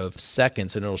matter of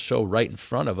seconds, and it'll show right in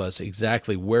front of us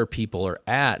exactly where people are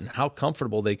at and how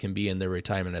comfortable they can be in their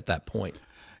retirement at that point.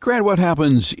 Grant, what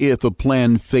happens if a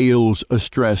plan fails a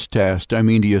stress test? I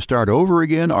mean, do you start over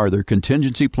again? Are there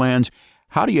contingency plans?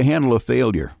 How do you handle a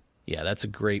failure? Yeah, that's a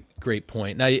great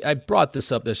point. And I brought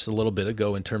this up just a little bit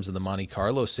ago in terms of the Monte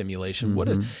Carlo simulation. Mm-hmm.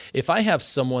 What if I have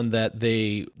someone that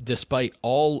they, despite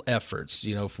all efforts,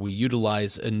 if we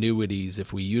utilize annuities,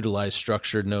 if we utilize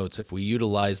structured notes, if we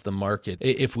utilize the market,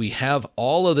 if we have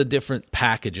all of the different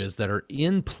packages that are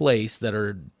in place that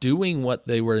are doing what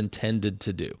they were intended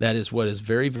to do, that is what is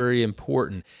very, very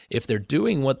important. If they're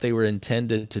doing what they were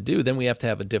intended to do, then we have to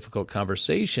have a difficult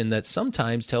conversation that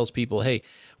sometimes tells people, hey,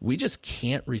 we just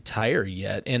can't retire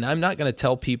yet. And I'm not going to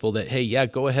tell people that, hey, yeah,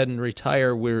 go ahead and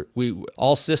retire. We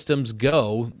all systems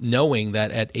go, knowing that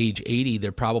at age 80,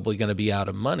 they're probably going to be out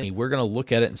of money. We're going to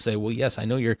look at it and say, well, yes, I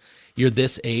know you're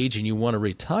this age and you want to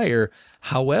retire.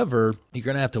 However, you're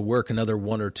going to have to work another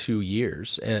 1 or 2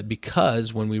 years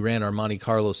because when we ran our Monte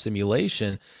Carlo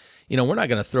simulation, we're not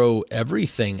going to throw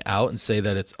everything out and say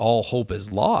that it's all hope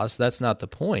is lost. That's not the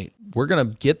point. We're going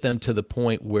to get them to the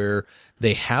point where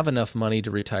they have enough money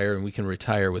to retire, and we can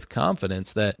retire with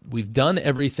confidence that we've done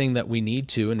everything that we need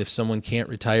to. And if someone can't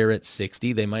retire at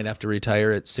 60, they might have to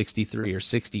retire at 63 or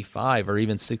 65 or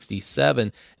even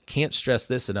 67. Can't stress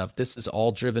this enough. This is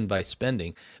all driven by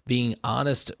spending. Being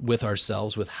honest with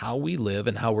ourselves with how we live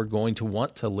and how we're going to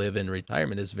want to live in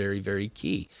retirement is very, very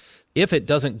key. If it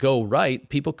doesn't go right,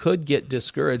 people could get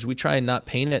discouraged. We try and not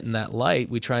paint it in that light.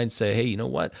 We try and say, hey, you know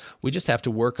what? We just have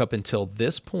to work up until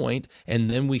this point, and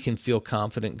then we can feel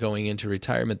confident going into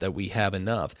retirement that we have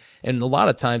enough. And a lot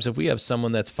of times, if we have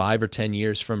someone that's 5 or 10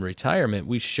 years from retirement,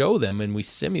 we show them and we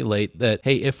simulate that,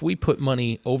 hey, if we put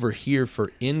money over here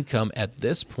for income at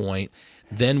this point,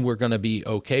 then we're going to be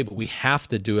okay, but we have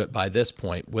to do it by this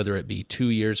point, whether it be 2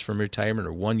 years from retirement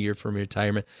or 1 year from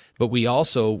retirement. But we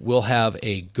also will have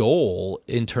a goal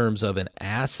in terms of an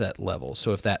asset level.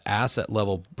 So if that asset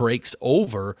level breaks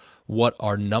over what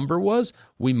our number was,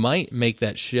 we might make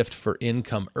that shift for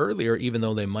income earlier, even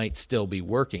though they might still be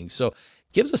working. So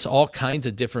gives us all kinds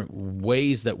of different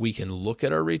ways that we can look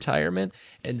at our retirement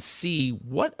and see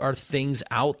what are things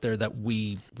out there that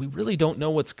we really don't know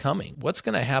what's coming. What's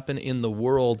going to happen in the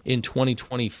world in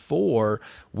 2024,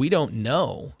 we don't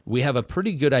know. We have a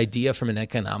pretty good idea from an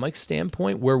economic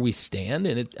standpoint where we stand,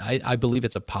 and I believe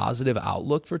it's a positive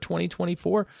outlook for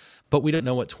 2024. But we don't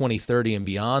know what 2030 and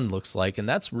beyond looks like. And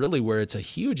that's really where it's a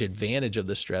huge advantage of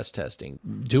the stress testing.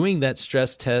 Doing that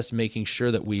stress test, making sure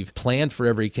that we've planned for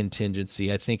every contingency,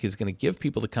 I think is going to give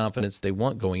people the confidence they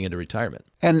want going into retirement.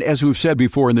 And as we've said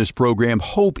before in this program,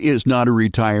 hope is not a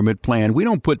retirement plan. We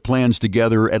don't put plans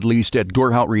together, at least at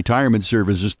Dorhout Retirement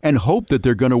Services, and hope that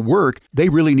they're going to work. They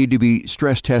really need to be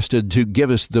stress tested to give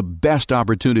us the best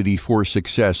opportunity for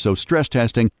success. So stress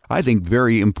testing, I think,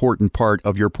 very important part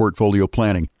of your portfolio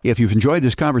planning. If you've enjoyed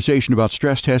this conversation about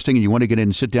stress testing and you want to get in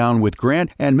and sit down with Grant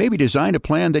and maybe design a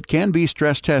plan that can be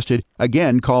stress tested,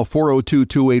 again, call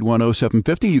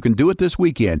 402-281-0750. You can do it this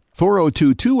weekend.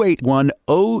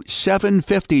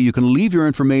 402-281-0750. You can leave your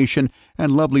information,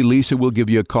 and lovely Lisa will give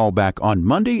you a call back on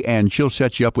Monday, and she'll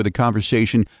set you up with a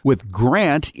conversation with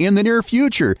Grant in the near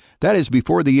future. That is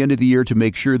before the end of the year, to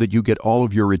make sure that you get all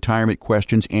of your retirement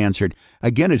questions answered.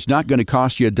 Again, it's not going to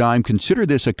cost you a dime. Consider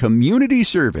this a community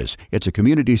service. It's a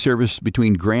community service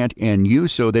between Grant and you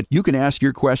so that you can ask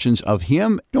your questions of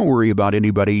him. Don't worry about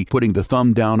anybody putting the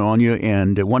thumb down on you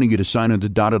and wanting you to sign on the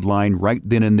dotted line right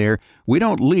then and there. We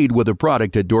don't lead with a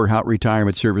product at Dorhout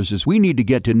Retirement Services. We need to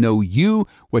get to know you,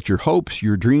 what your hopes,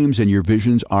 your dreams, and your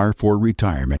visions are for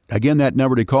retirement. Again, that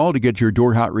number to call to get your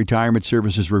Dorhout Retirement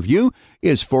Services review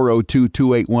is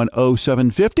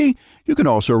 402-281-0750. You can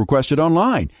also request it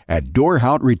online at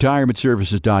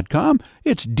DorhoutRetirementServices.com.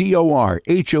 It's DORHOUT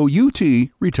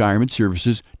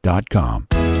retirementservices.com.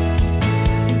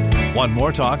 Want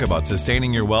more talk about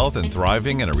sustaining your wealth and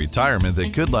thriving in a retirement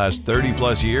that could last 30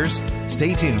 plus years?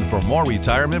 Stay tuned for more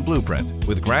Retirement Blueprint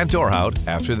with Grant Dorhout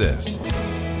after this.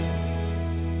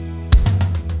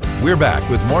 We're back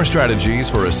with more strategies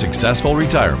for a successful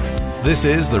retirement. This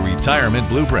is the Retirement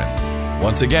Blueprint.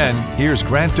 Once again, here's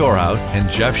Grant Dorhout and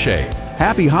Jeff Shade.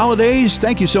 Happy holidays.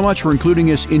 Thank you so much for including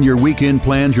us in your weekend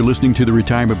plans. You're listening to the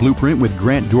Retirement Blueprint with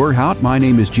Grant Dorhout. My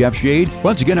name is Jeff Shade.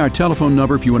 Once again, our telephone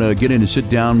number, if you want to get in and sit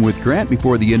down with Grant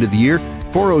before the end of the year,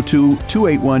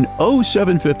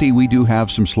 402-281-0750. We do have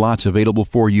some slots available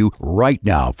for you right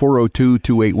now,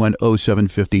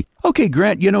 402-281-0750. Okay,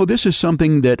 Grant, this is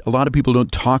something that a lot of people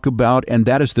don't talk about, and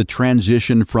that is the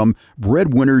transition from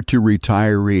breadwinner to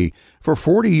retiree. For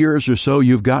 40 years or so,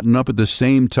 you've gotten up at the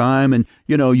same time and,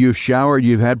 you've showered,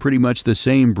 you've had pretty much the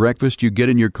same breakfast, you get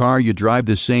in your car, you drive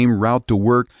the same route to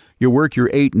work, you work your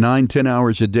 8, 9, 10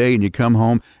 hours a day, and you come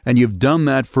home, and you've done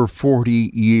that for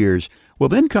 40 years. Well,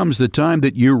 then comes the time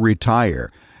that you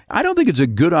retire. I don't think it's a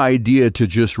good idea to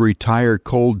just retire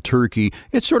cold turkey.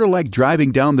 It's sort of like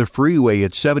driving down the freeway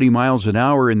at 70 miles an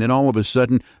hour and then all of a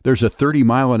sudden there's a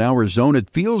 30-mile-an-hour zone. It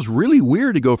feels really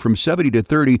weird to go from 70 to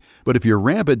 30, but if you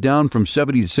ramp it down from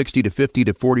 70 to 60 to 50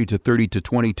 to 40 to 30 to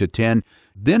 20 to 10,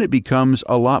 then it becomes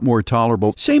a lot more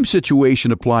tolerable. Same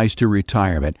situation applies to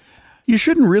retirement. You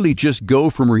shouldn't really just go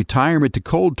from retirement to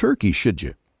cold turkey, should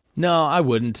you? No, I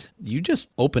wouldn't. You just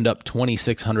opened up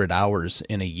 2,600 hours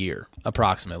in a year,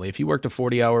 approximately. If you worked a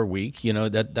 40-hour week,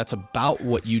 that's about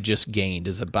what you just gained,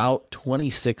 is about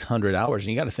 2,600 hours.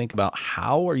 And you got to think about,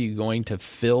 how are you going to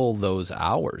fill those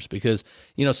hours? Because,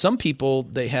 some people,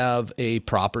 they have a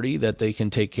property that they can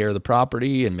take care of the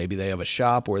property, and maybe they have a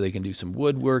shop where they can do some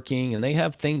woodworking, and they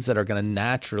have things that are going to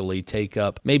naturally take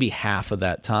up maybe half of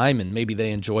that time, and maybe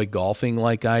they enjoy golfing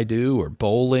like I do, or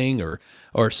bowling, or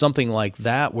something like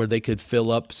that, where they could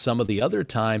fill up some of the other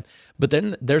time. But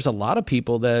then there's a lot of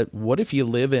people that, what if you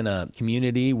live in a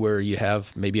community where you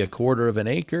have maybe a quarter of an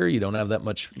acre, you don't have that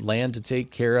much land to take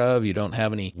care of, you don't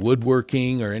have any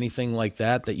woodworking or anything like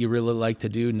that you really like to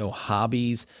do, no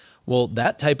hobbies. Well,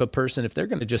 that type of person, if they're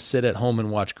going to just sit at home and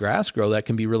watch grass grow, that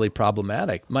can be really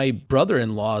problematic. My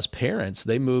brother-in-law's parents,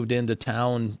 they moved into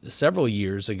town several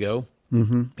years ago.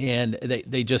 Mm-hmm. And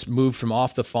they just moved from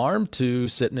off the farm to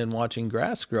sitting and watching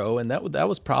grass grow, and that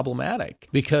was problematic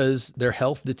because their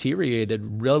health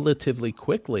deteriorated relatively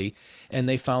quickly, and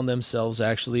they found themselves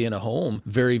actually in a home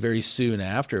very, very soon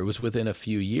after. It was within a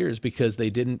few years because they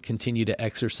didn't continue to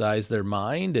exercise their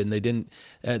mind, and they didn't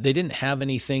have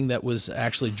anything that was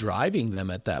actually driving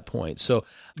them at that point. So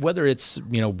whether it's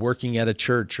working at a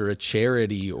church or a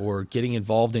charity or getting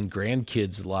involved in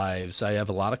grandkids' lives, I have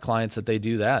a lot of clients that they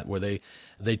do that, where they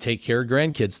take care of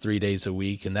grandkids 3 days a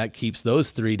week, and that keeps those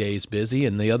 3 days busy,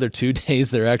 and the other 2 days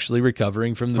they're actually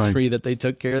recovering from the 3 that they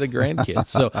took care of the grandkids.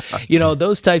 So,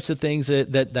 those types of things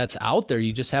that's out there,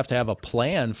 you just have to have a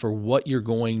plan for what you're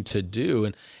going to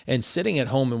do. And sitting at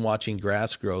home and watching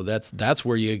grass grow, that's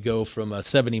where you go from a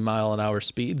 70-mile-an-hour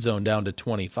speed zone down to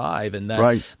 25, and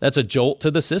that's a jolt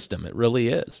to the system. It really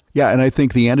is. Yeah, and I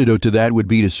think the antidote to that would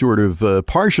be to sort of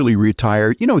partially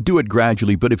retire, do it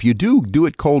gradually, but if you do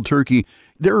it cold turkey, cookie.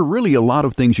 There are really a lot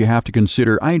of things you have to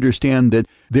consider. I understand that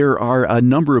there are a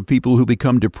number of people who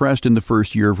become depressed in the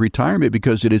first year of retirement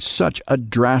because it is such a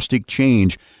drastic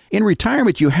change. In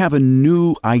retirement, you have a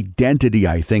new identity,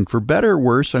 I think, for better or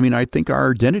worse. I mean, I think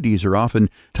our identities are often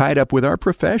tied up with our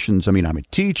professions. I mean, I'm a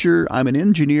teacher, I'm an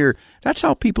engineer. That's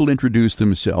how people introduce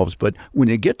themselves. But when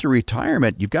you get to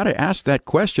retirement, you've got to ask that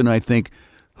question, I think,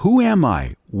 who am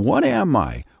I? What am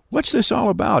I? What's this all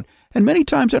about? And many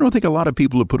times, I don't think a lot of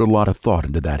people have put a lot of thought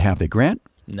into that, have they, Grant?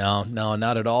 No,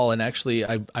 not at all. And actually,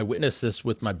 I witnessed this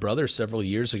with my brother several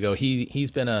years ago.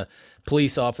 He's been a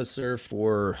police officer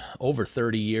for over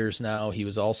 30 years now. He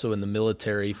was also in the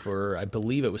military for, I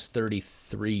believe it was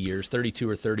 33 years, 32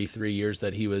 or 33 years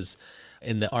that he was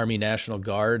in the Army National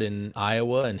Guard in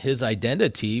Iowa. And his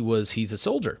identity was he's a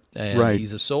soldier. And Right.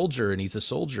 he's a soldier, and he's a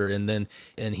soldier. And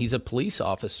he's a police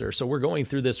officer. So we're going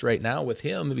through this right now with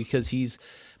him because he's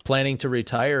planning to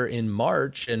retire in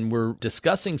March, and we're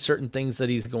discussing certain things that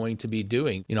he's going to be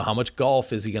doing. You know, how much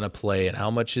golf is he going to play, and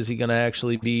how much is he going to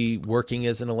actually be working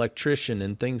as an electrician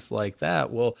and things like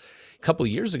that. Well, a couple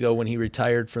of years ago when he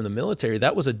retired from the military,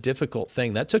 that was a difficult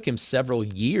thing. That took him several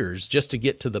years just to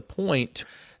get to the point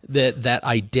that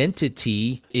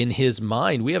identity in his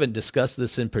mind. We haven't discussed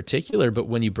this in particular, but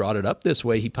when you brought it up this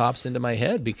way, he pops into my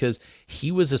head because he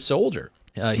was a soldier.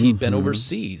 He'd been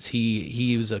overseas.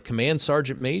 He was a command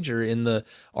sergeant major in the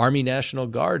Army National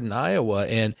Guard in Iowa,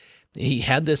 and he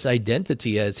had this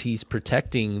identity as he's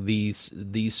protecting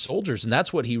these soldiers, and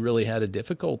that's what he really had a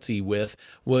difficulty with,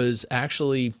 was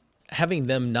actually having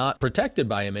them not protected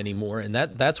by him anymore. And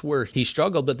that's where he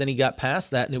struggled. But then he got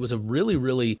past that, and it was a really,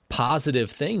 really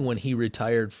positive thing when he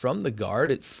retired from the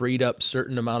Guard. It freed up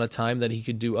certain amount of time that he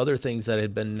could do other things that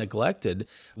had been neglected,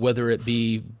 whether it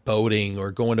be boating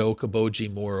or going to Okoboji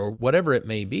more or whatever it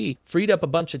may be. Freed up a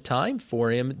bunch of time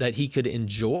for him that he could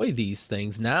enjoy these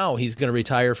things. Now he's going to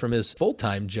retire from his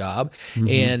full-time job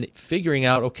and figuring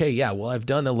out, okay, yeah, well, I've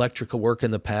done electrical work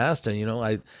in the past, and, you know,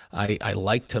 I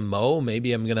like to mow.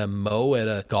 Maybe I'm going to mow at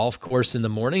a golf course in the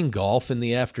morning, golf in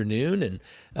the afternoon,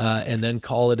 and then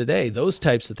call it a day. Those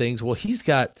types of things. Well, he's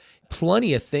got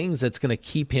plenty of things that's going to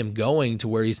keep him going to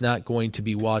where he's not going to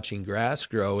be watching grass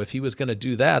grow. If he was going to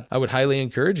do that, I would highly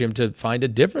encourage him to find a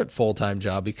different full-time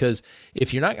job, because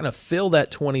if you're not going to fill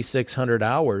that 2,600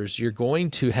 hours, you're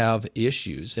going to have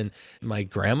issues. And my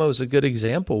grandma was a good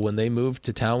example. When they moved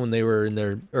to town when they were in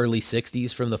their early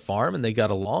 60s from the farm, and they got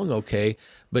along okay,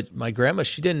 but my grandma,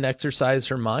 she didn't exercise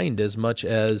her mind as much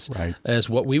as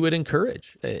what we would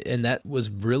encourage. And that was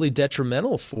really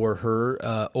detrimental for her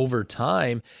over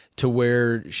time, to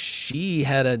where she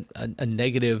had a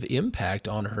negative impact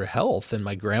on her health. And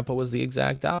my grandpa was the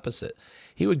exact opposite.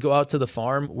 He would go out to the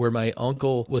farm where my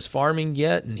uncle was farming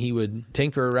yet, and he would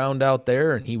tinker around out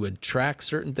there, and he would track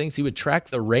certain things. He would track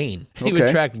the rain. He would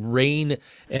track rain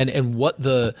and what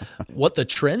the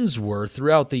trends were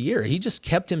throughout the year. He just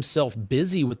kept himself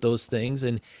busy with those things,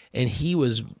 and he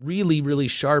was really, really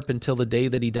sharp until the day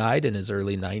that he died in his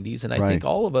early 90s. And I think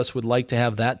all of us would like to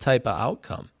have that type of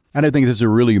outcome. And I think that's a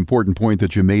really important point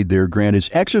that you made there, Grant, is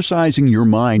exercising your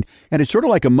mind. And it's sort of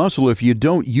like a muscle. If you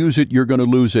don't use it, you're going to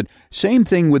lose it. Same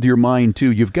thing with your mind,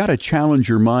 too. You've got to challenge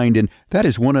your mind. And that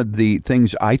is one of the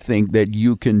things I think that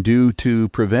you can do to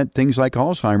prevent things like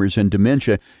Alzheimer's and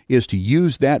dementia, is to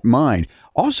use that mind.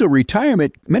 Also,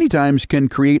 retirement many times can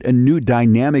create a new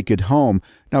dynamic at home.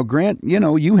 Now, Grant, you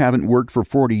know, you haven't worked for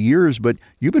 40 years, but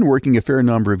you've been working a fair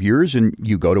number of years, and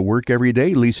you go to work every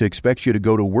day. Lisa expects you to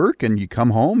go to work, and you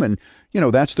come home, and, you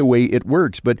know, that's the way it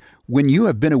works. But when you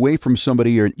have been away from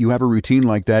somebody, or you have a routine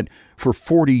like that for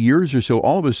 40 years or so,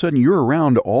 all of a sudden you're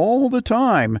around all the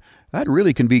time. That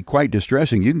really can be quite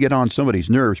distressing. You can get on somebody's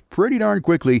nerves pretty darn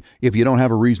quickly if you don't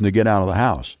have a reason to get out of the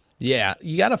house. Yeah,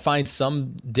 you got to find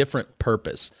some different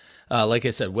purpose. Like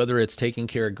I said, whether it's taking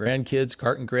care of grandkids,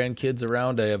 carting grandkids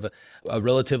around. I have a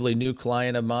relatively new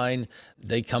client of mine.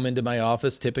 They come into my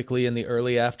office typically in the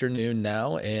early afternoon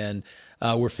now, and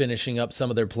we're finishing up some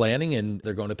of their planning, and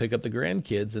they're going to pick up the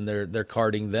grandkids, and they're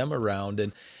carting them around.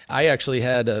 And I actually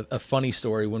had a funny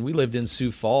story. When we lived in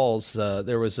Sioux Falls,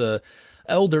 there was a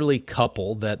elderly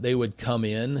couple that they would come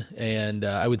in, and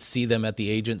I would see them at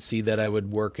the agency that I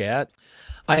would work at.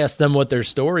 I asked them what their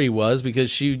story was, because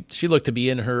she looked to be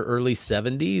in her early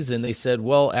 70s, and they said,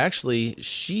 well, actually,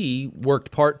 she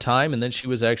worked part-time, and then she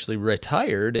was actually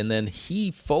retired, and then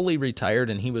he fully retired,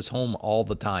 and he was home all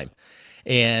the time.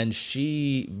 And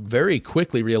she very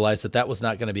quickly realized that was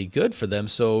not going to be good for them.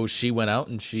 So she went out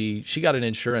and she got an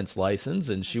insurance license,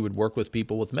 and she would work with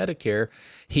people with Medicare.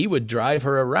 He would drive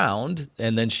her around,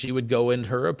 and then she would go in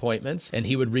her appointments, and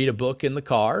he would read a book in the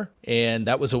car. And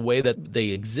that was a way that they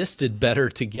existed better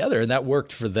together, and that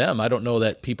worked for them. I don't know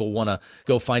that people want to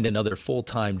go find another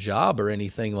full-time job or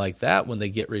anything like that when they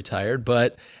get retired,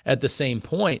 but at the same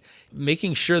point,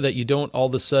 making sure that you don't all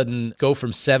of a sudden go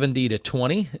from 70 to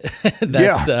 20.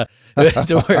 That's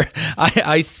to where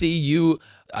I see you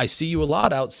a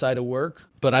lot outside of work,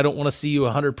 but I don't want to see you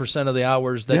 100% of the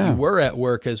hours that you were at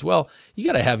work as well. You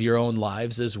got to have your own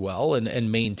lives as well,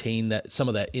 and maintain some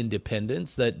of that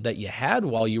independence that you had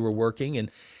while you were working.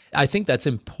 And I think that's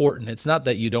important. It's not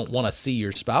that you don't want to see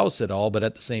your spouse at all, but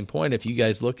at the same point, if you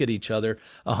guys look at each other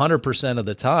 100% of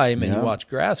the time and you watch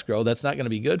grass grow, that's not going to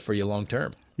be good for you long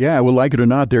term. Yeah, well, like it or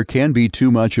not, there can be too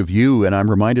much of you, and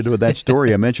I'm reminded of that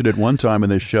story. I mentioned it one time in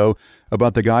this show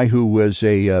about the guy who was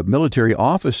a military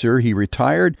officer. He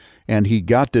retired, and he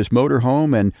got this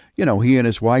motorhome, and, he and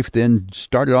his wife then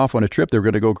started off on a trip. They were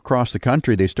going to go across the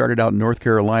country. They started out in North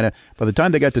Carolina. By the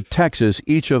time they got to Texas,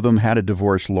 each of them had a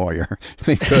divorce lawyer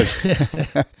because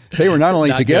they were not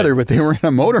only together, but they were in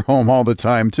a motorhome all the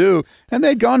time, too. And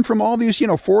they'd gone from all these,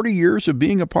 40 years of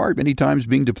being apart, many times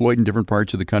being deployed in different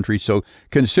parts of the country. So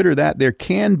consider that there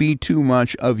can be too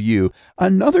much of you.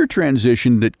 Another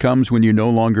transition that comes when you're no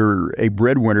longer a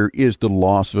breadwinner is the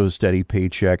loss of a steady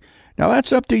paycheck. Now,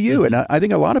 that's up to you, and I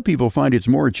think a lot of people find it's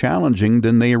more challenging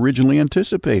than they originally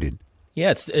anticipated.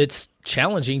 Yeah, it's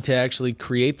challenging to actually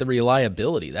create the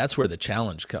reliability. That's where the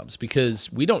challenge comes,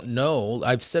 because we don't know.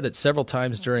 I've said it several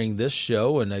times during this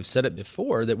show, and I've said it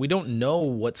before, that we don't know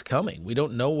what's coming. We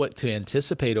don't know what to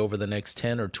anticipate over the next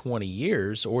 10 or 20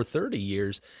 years or 30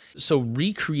 years. So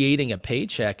recreating a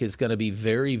paycheck is going to be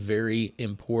very, very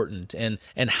important. And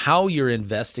how you're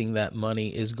investing that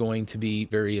money is going to be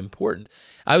very important.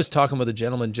 I was talking with a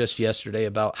gentleman just yesterday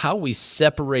about how we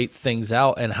separate things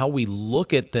out and how we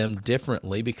look at them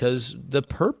differently, because the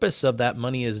purpose of that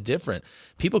money is different.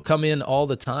 People come in all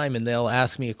the time and they'll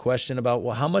ask me a question about,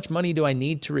 well, how much money do I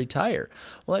need to retire?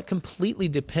 Well, that completely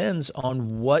depends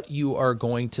on what you are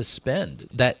going to spend.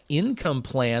 That income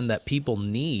plan that people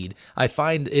need, I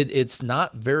find it's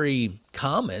not very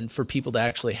common for people to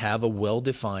actually have a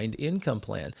well-defined income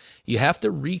plan. You have to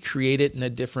recreate it in a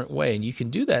different way, and you can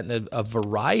do that in a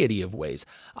variety of ways.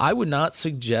 I would not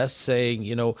suggest saying,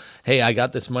 hey, I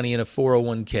got this money in a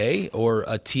 401k or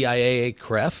a TIAA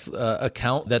CREF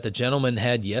account that the gentleman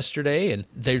had yesterday, and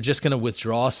they're just going to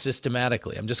withdraw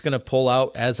systematically. I'm just going to pull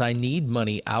out as I need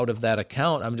money out of that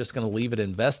account. I'm just going to leave it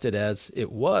invested as it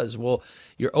was. Well,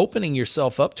 you're opening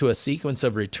yourself up to a sequence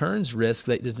of returns risk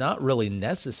that is not really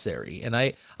necessary. And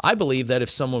I believe that if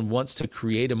someone wants to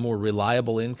create a more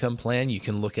reliable income plan, you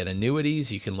can look at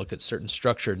annuities, you can look at certain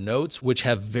structured notes, which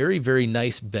have very, very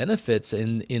nice benefits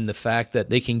in the fact that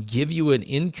they can give you an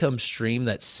income stream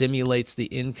that simulates the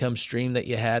income stream that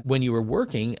you had when you were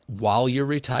working while you're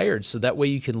retired. So that way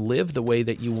you can live the way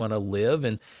that you want to live.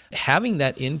 And having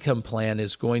that income plan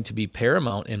is going to be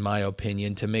paramount, in my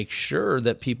opinion, to make sure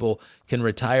that people can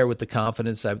retire with the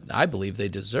confidence that I believe they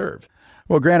deserve.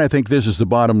 Well, Grant, I think this is the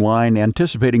bottom line.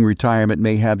 Anticipating retirement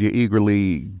may have you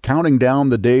eagerly counting down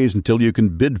the days until you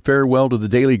can bid farewell to the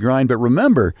daily grind. But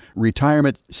remember,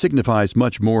 retirement signifies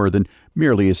much more than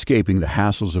merely escaping the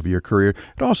hassles of your career.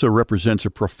 It also represents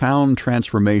a profound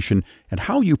transformation in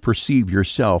how you perceive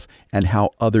yourself and how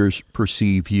others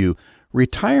perceive you.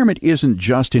 Retirement isn't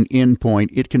just an end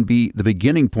point. It can be the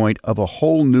beginning point of a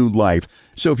whole new life.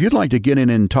 So if you'd like to get in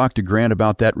and talk to Grant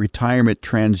about that retirement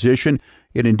transition,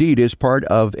 it indeed is part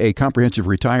of a comprehensive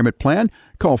retirement plan.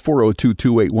 Call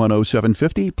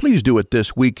 402-281-0750. Please do it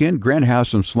this weekend. Grant has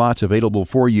some slots available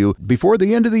for you before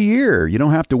the end of the year. You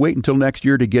don't have to wait until next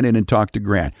year to get in and talk to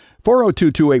Grant.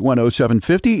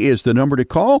 402-281-0750 is the number to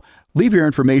call. Leave your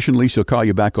information. Lisa will call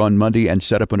you back on Monday and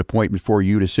set up an appointment for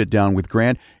you to sit down with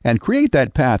Grant and create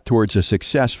that path towards a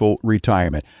successful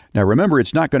retirement. Now, remember,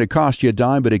 it's not going to cost you a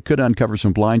dime, but it could uncover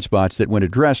some blind spots that, when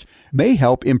addressed, may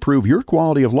help improve your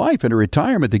quality of life in a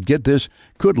retirement that, get this,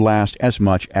 could last as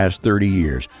much as 30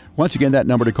 years. Once again, that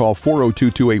number to call,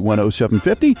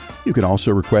 402-281-0750. You can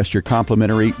also request your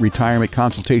complimentary retirement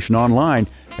consultation online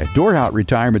at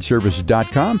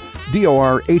DorhoutRetirementServices.com,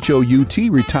 DORHOUT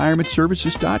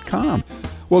retirementservices.com.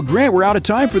 Well, Grant, we're out of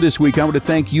time for this week. I want to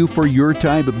thank you for your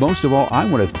time, but most of all, I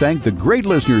want to thank the great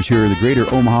listeners here in the greater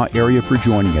Omaha area for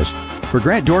joining us. For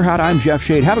Grant Dorhout, I'm Jeff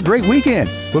Shade. Have a great weekend.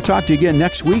 We'll talk to you again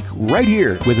next week right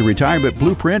here with the Retirement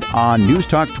Blueprint on News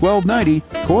Talk 1290,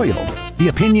 COIL. The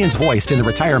opinions voiced in the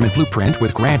Retirement Blueprint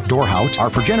with Grant Dorhout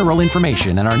are for general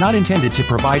information and are not intended to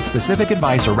provide specific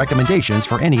advice or recommendations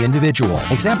for any individual.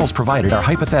 Examples provided are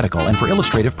hypothetical and for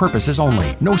illustrative purposes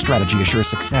only. No strategy assures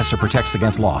success or protects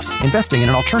against loss. Investing in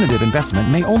an alternative investment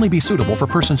may only be suitable for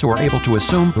persons who are able to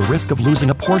assume the risk of losing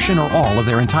a portion or all of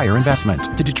their entire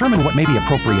investment. To determine what may be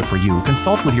appropriate for you,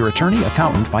 consult with your attorney,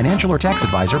 accountant, financial, or tax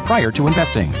advisor prior to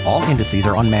investing. All indices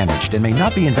are unmanaged and may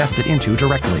not be invested into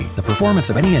directly. The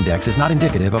performance of any index is not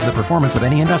indicative of the performance of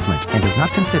any investment and does not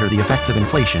consider the effects of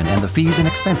inflation and the fees and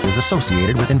expenses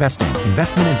associated with investing.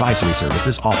 Investment advisory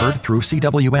services offered through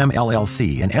CWM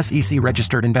LLC, an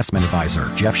SEC-registered investment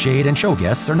advisor. Jeff Shade and show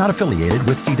guests are not affiliated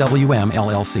with CWM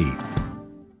LLC.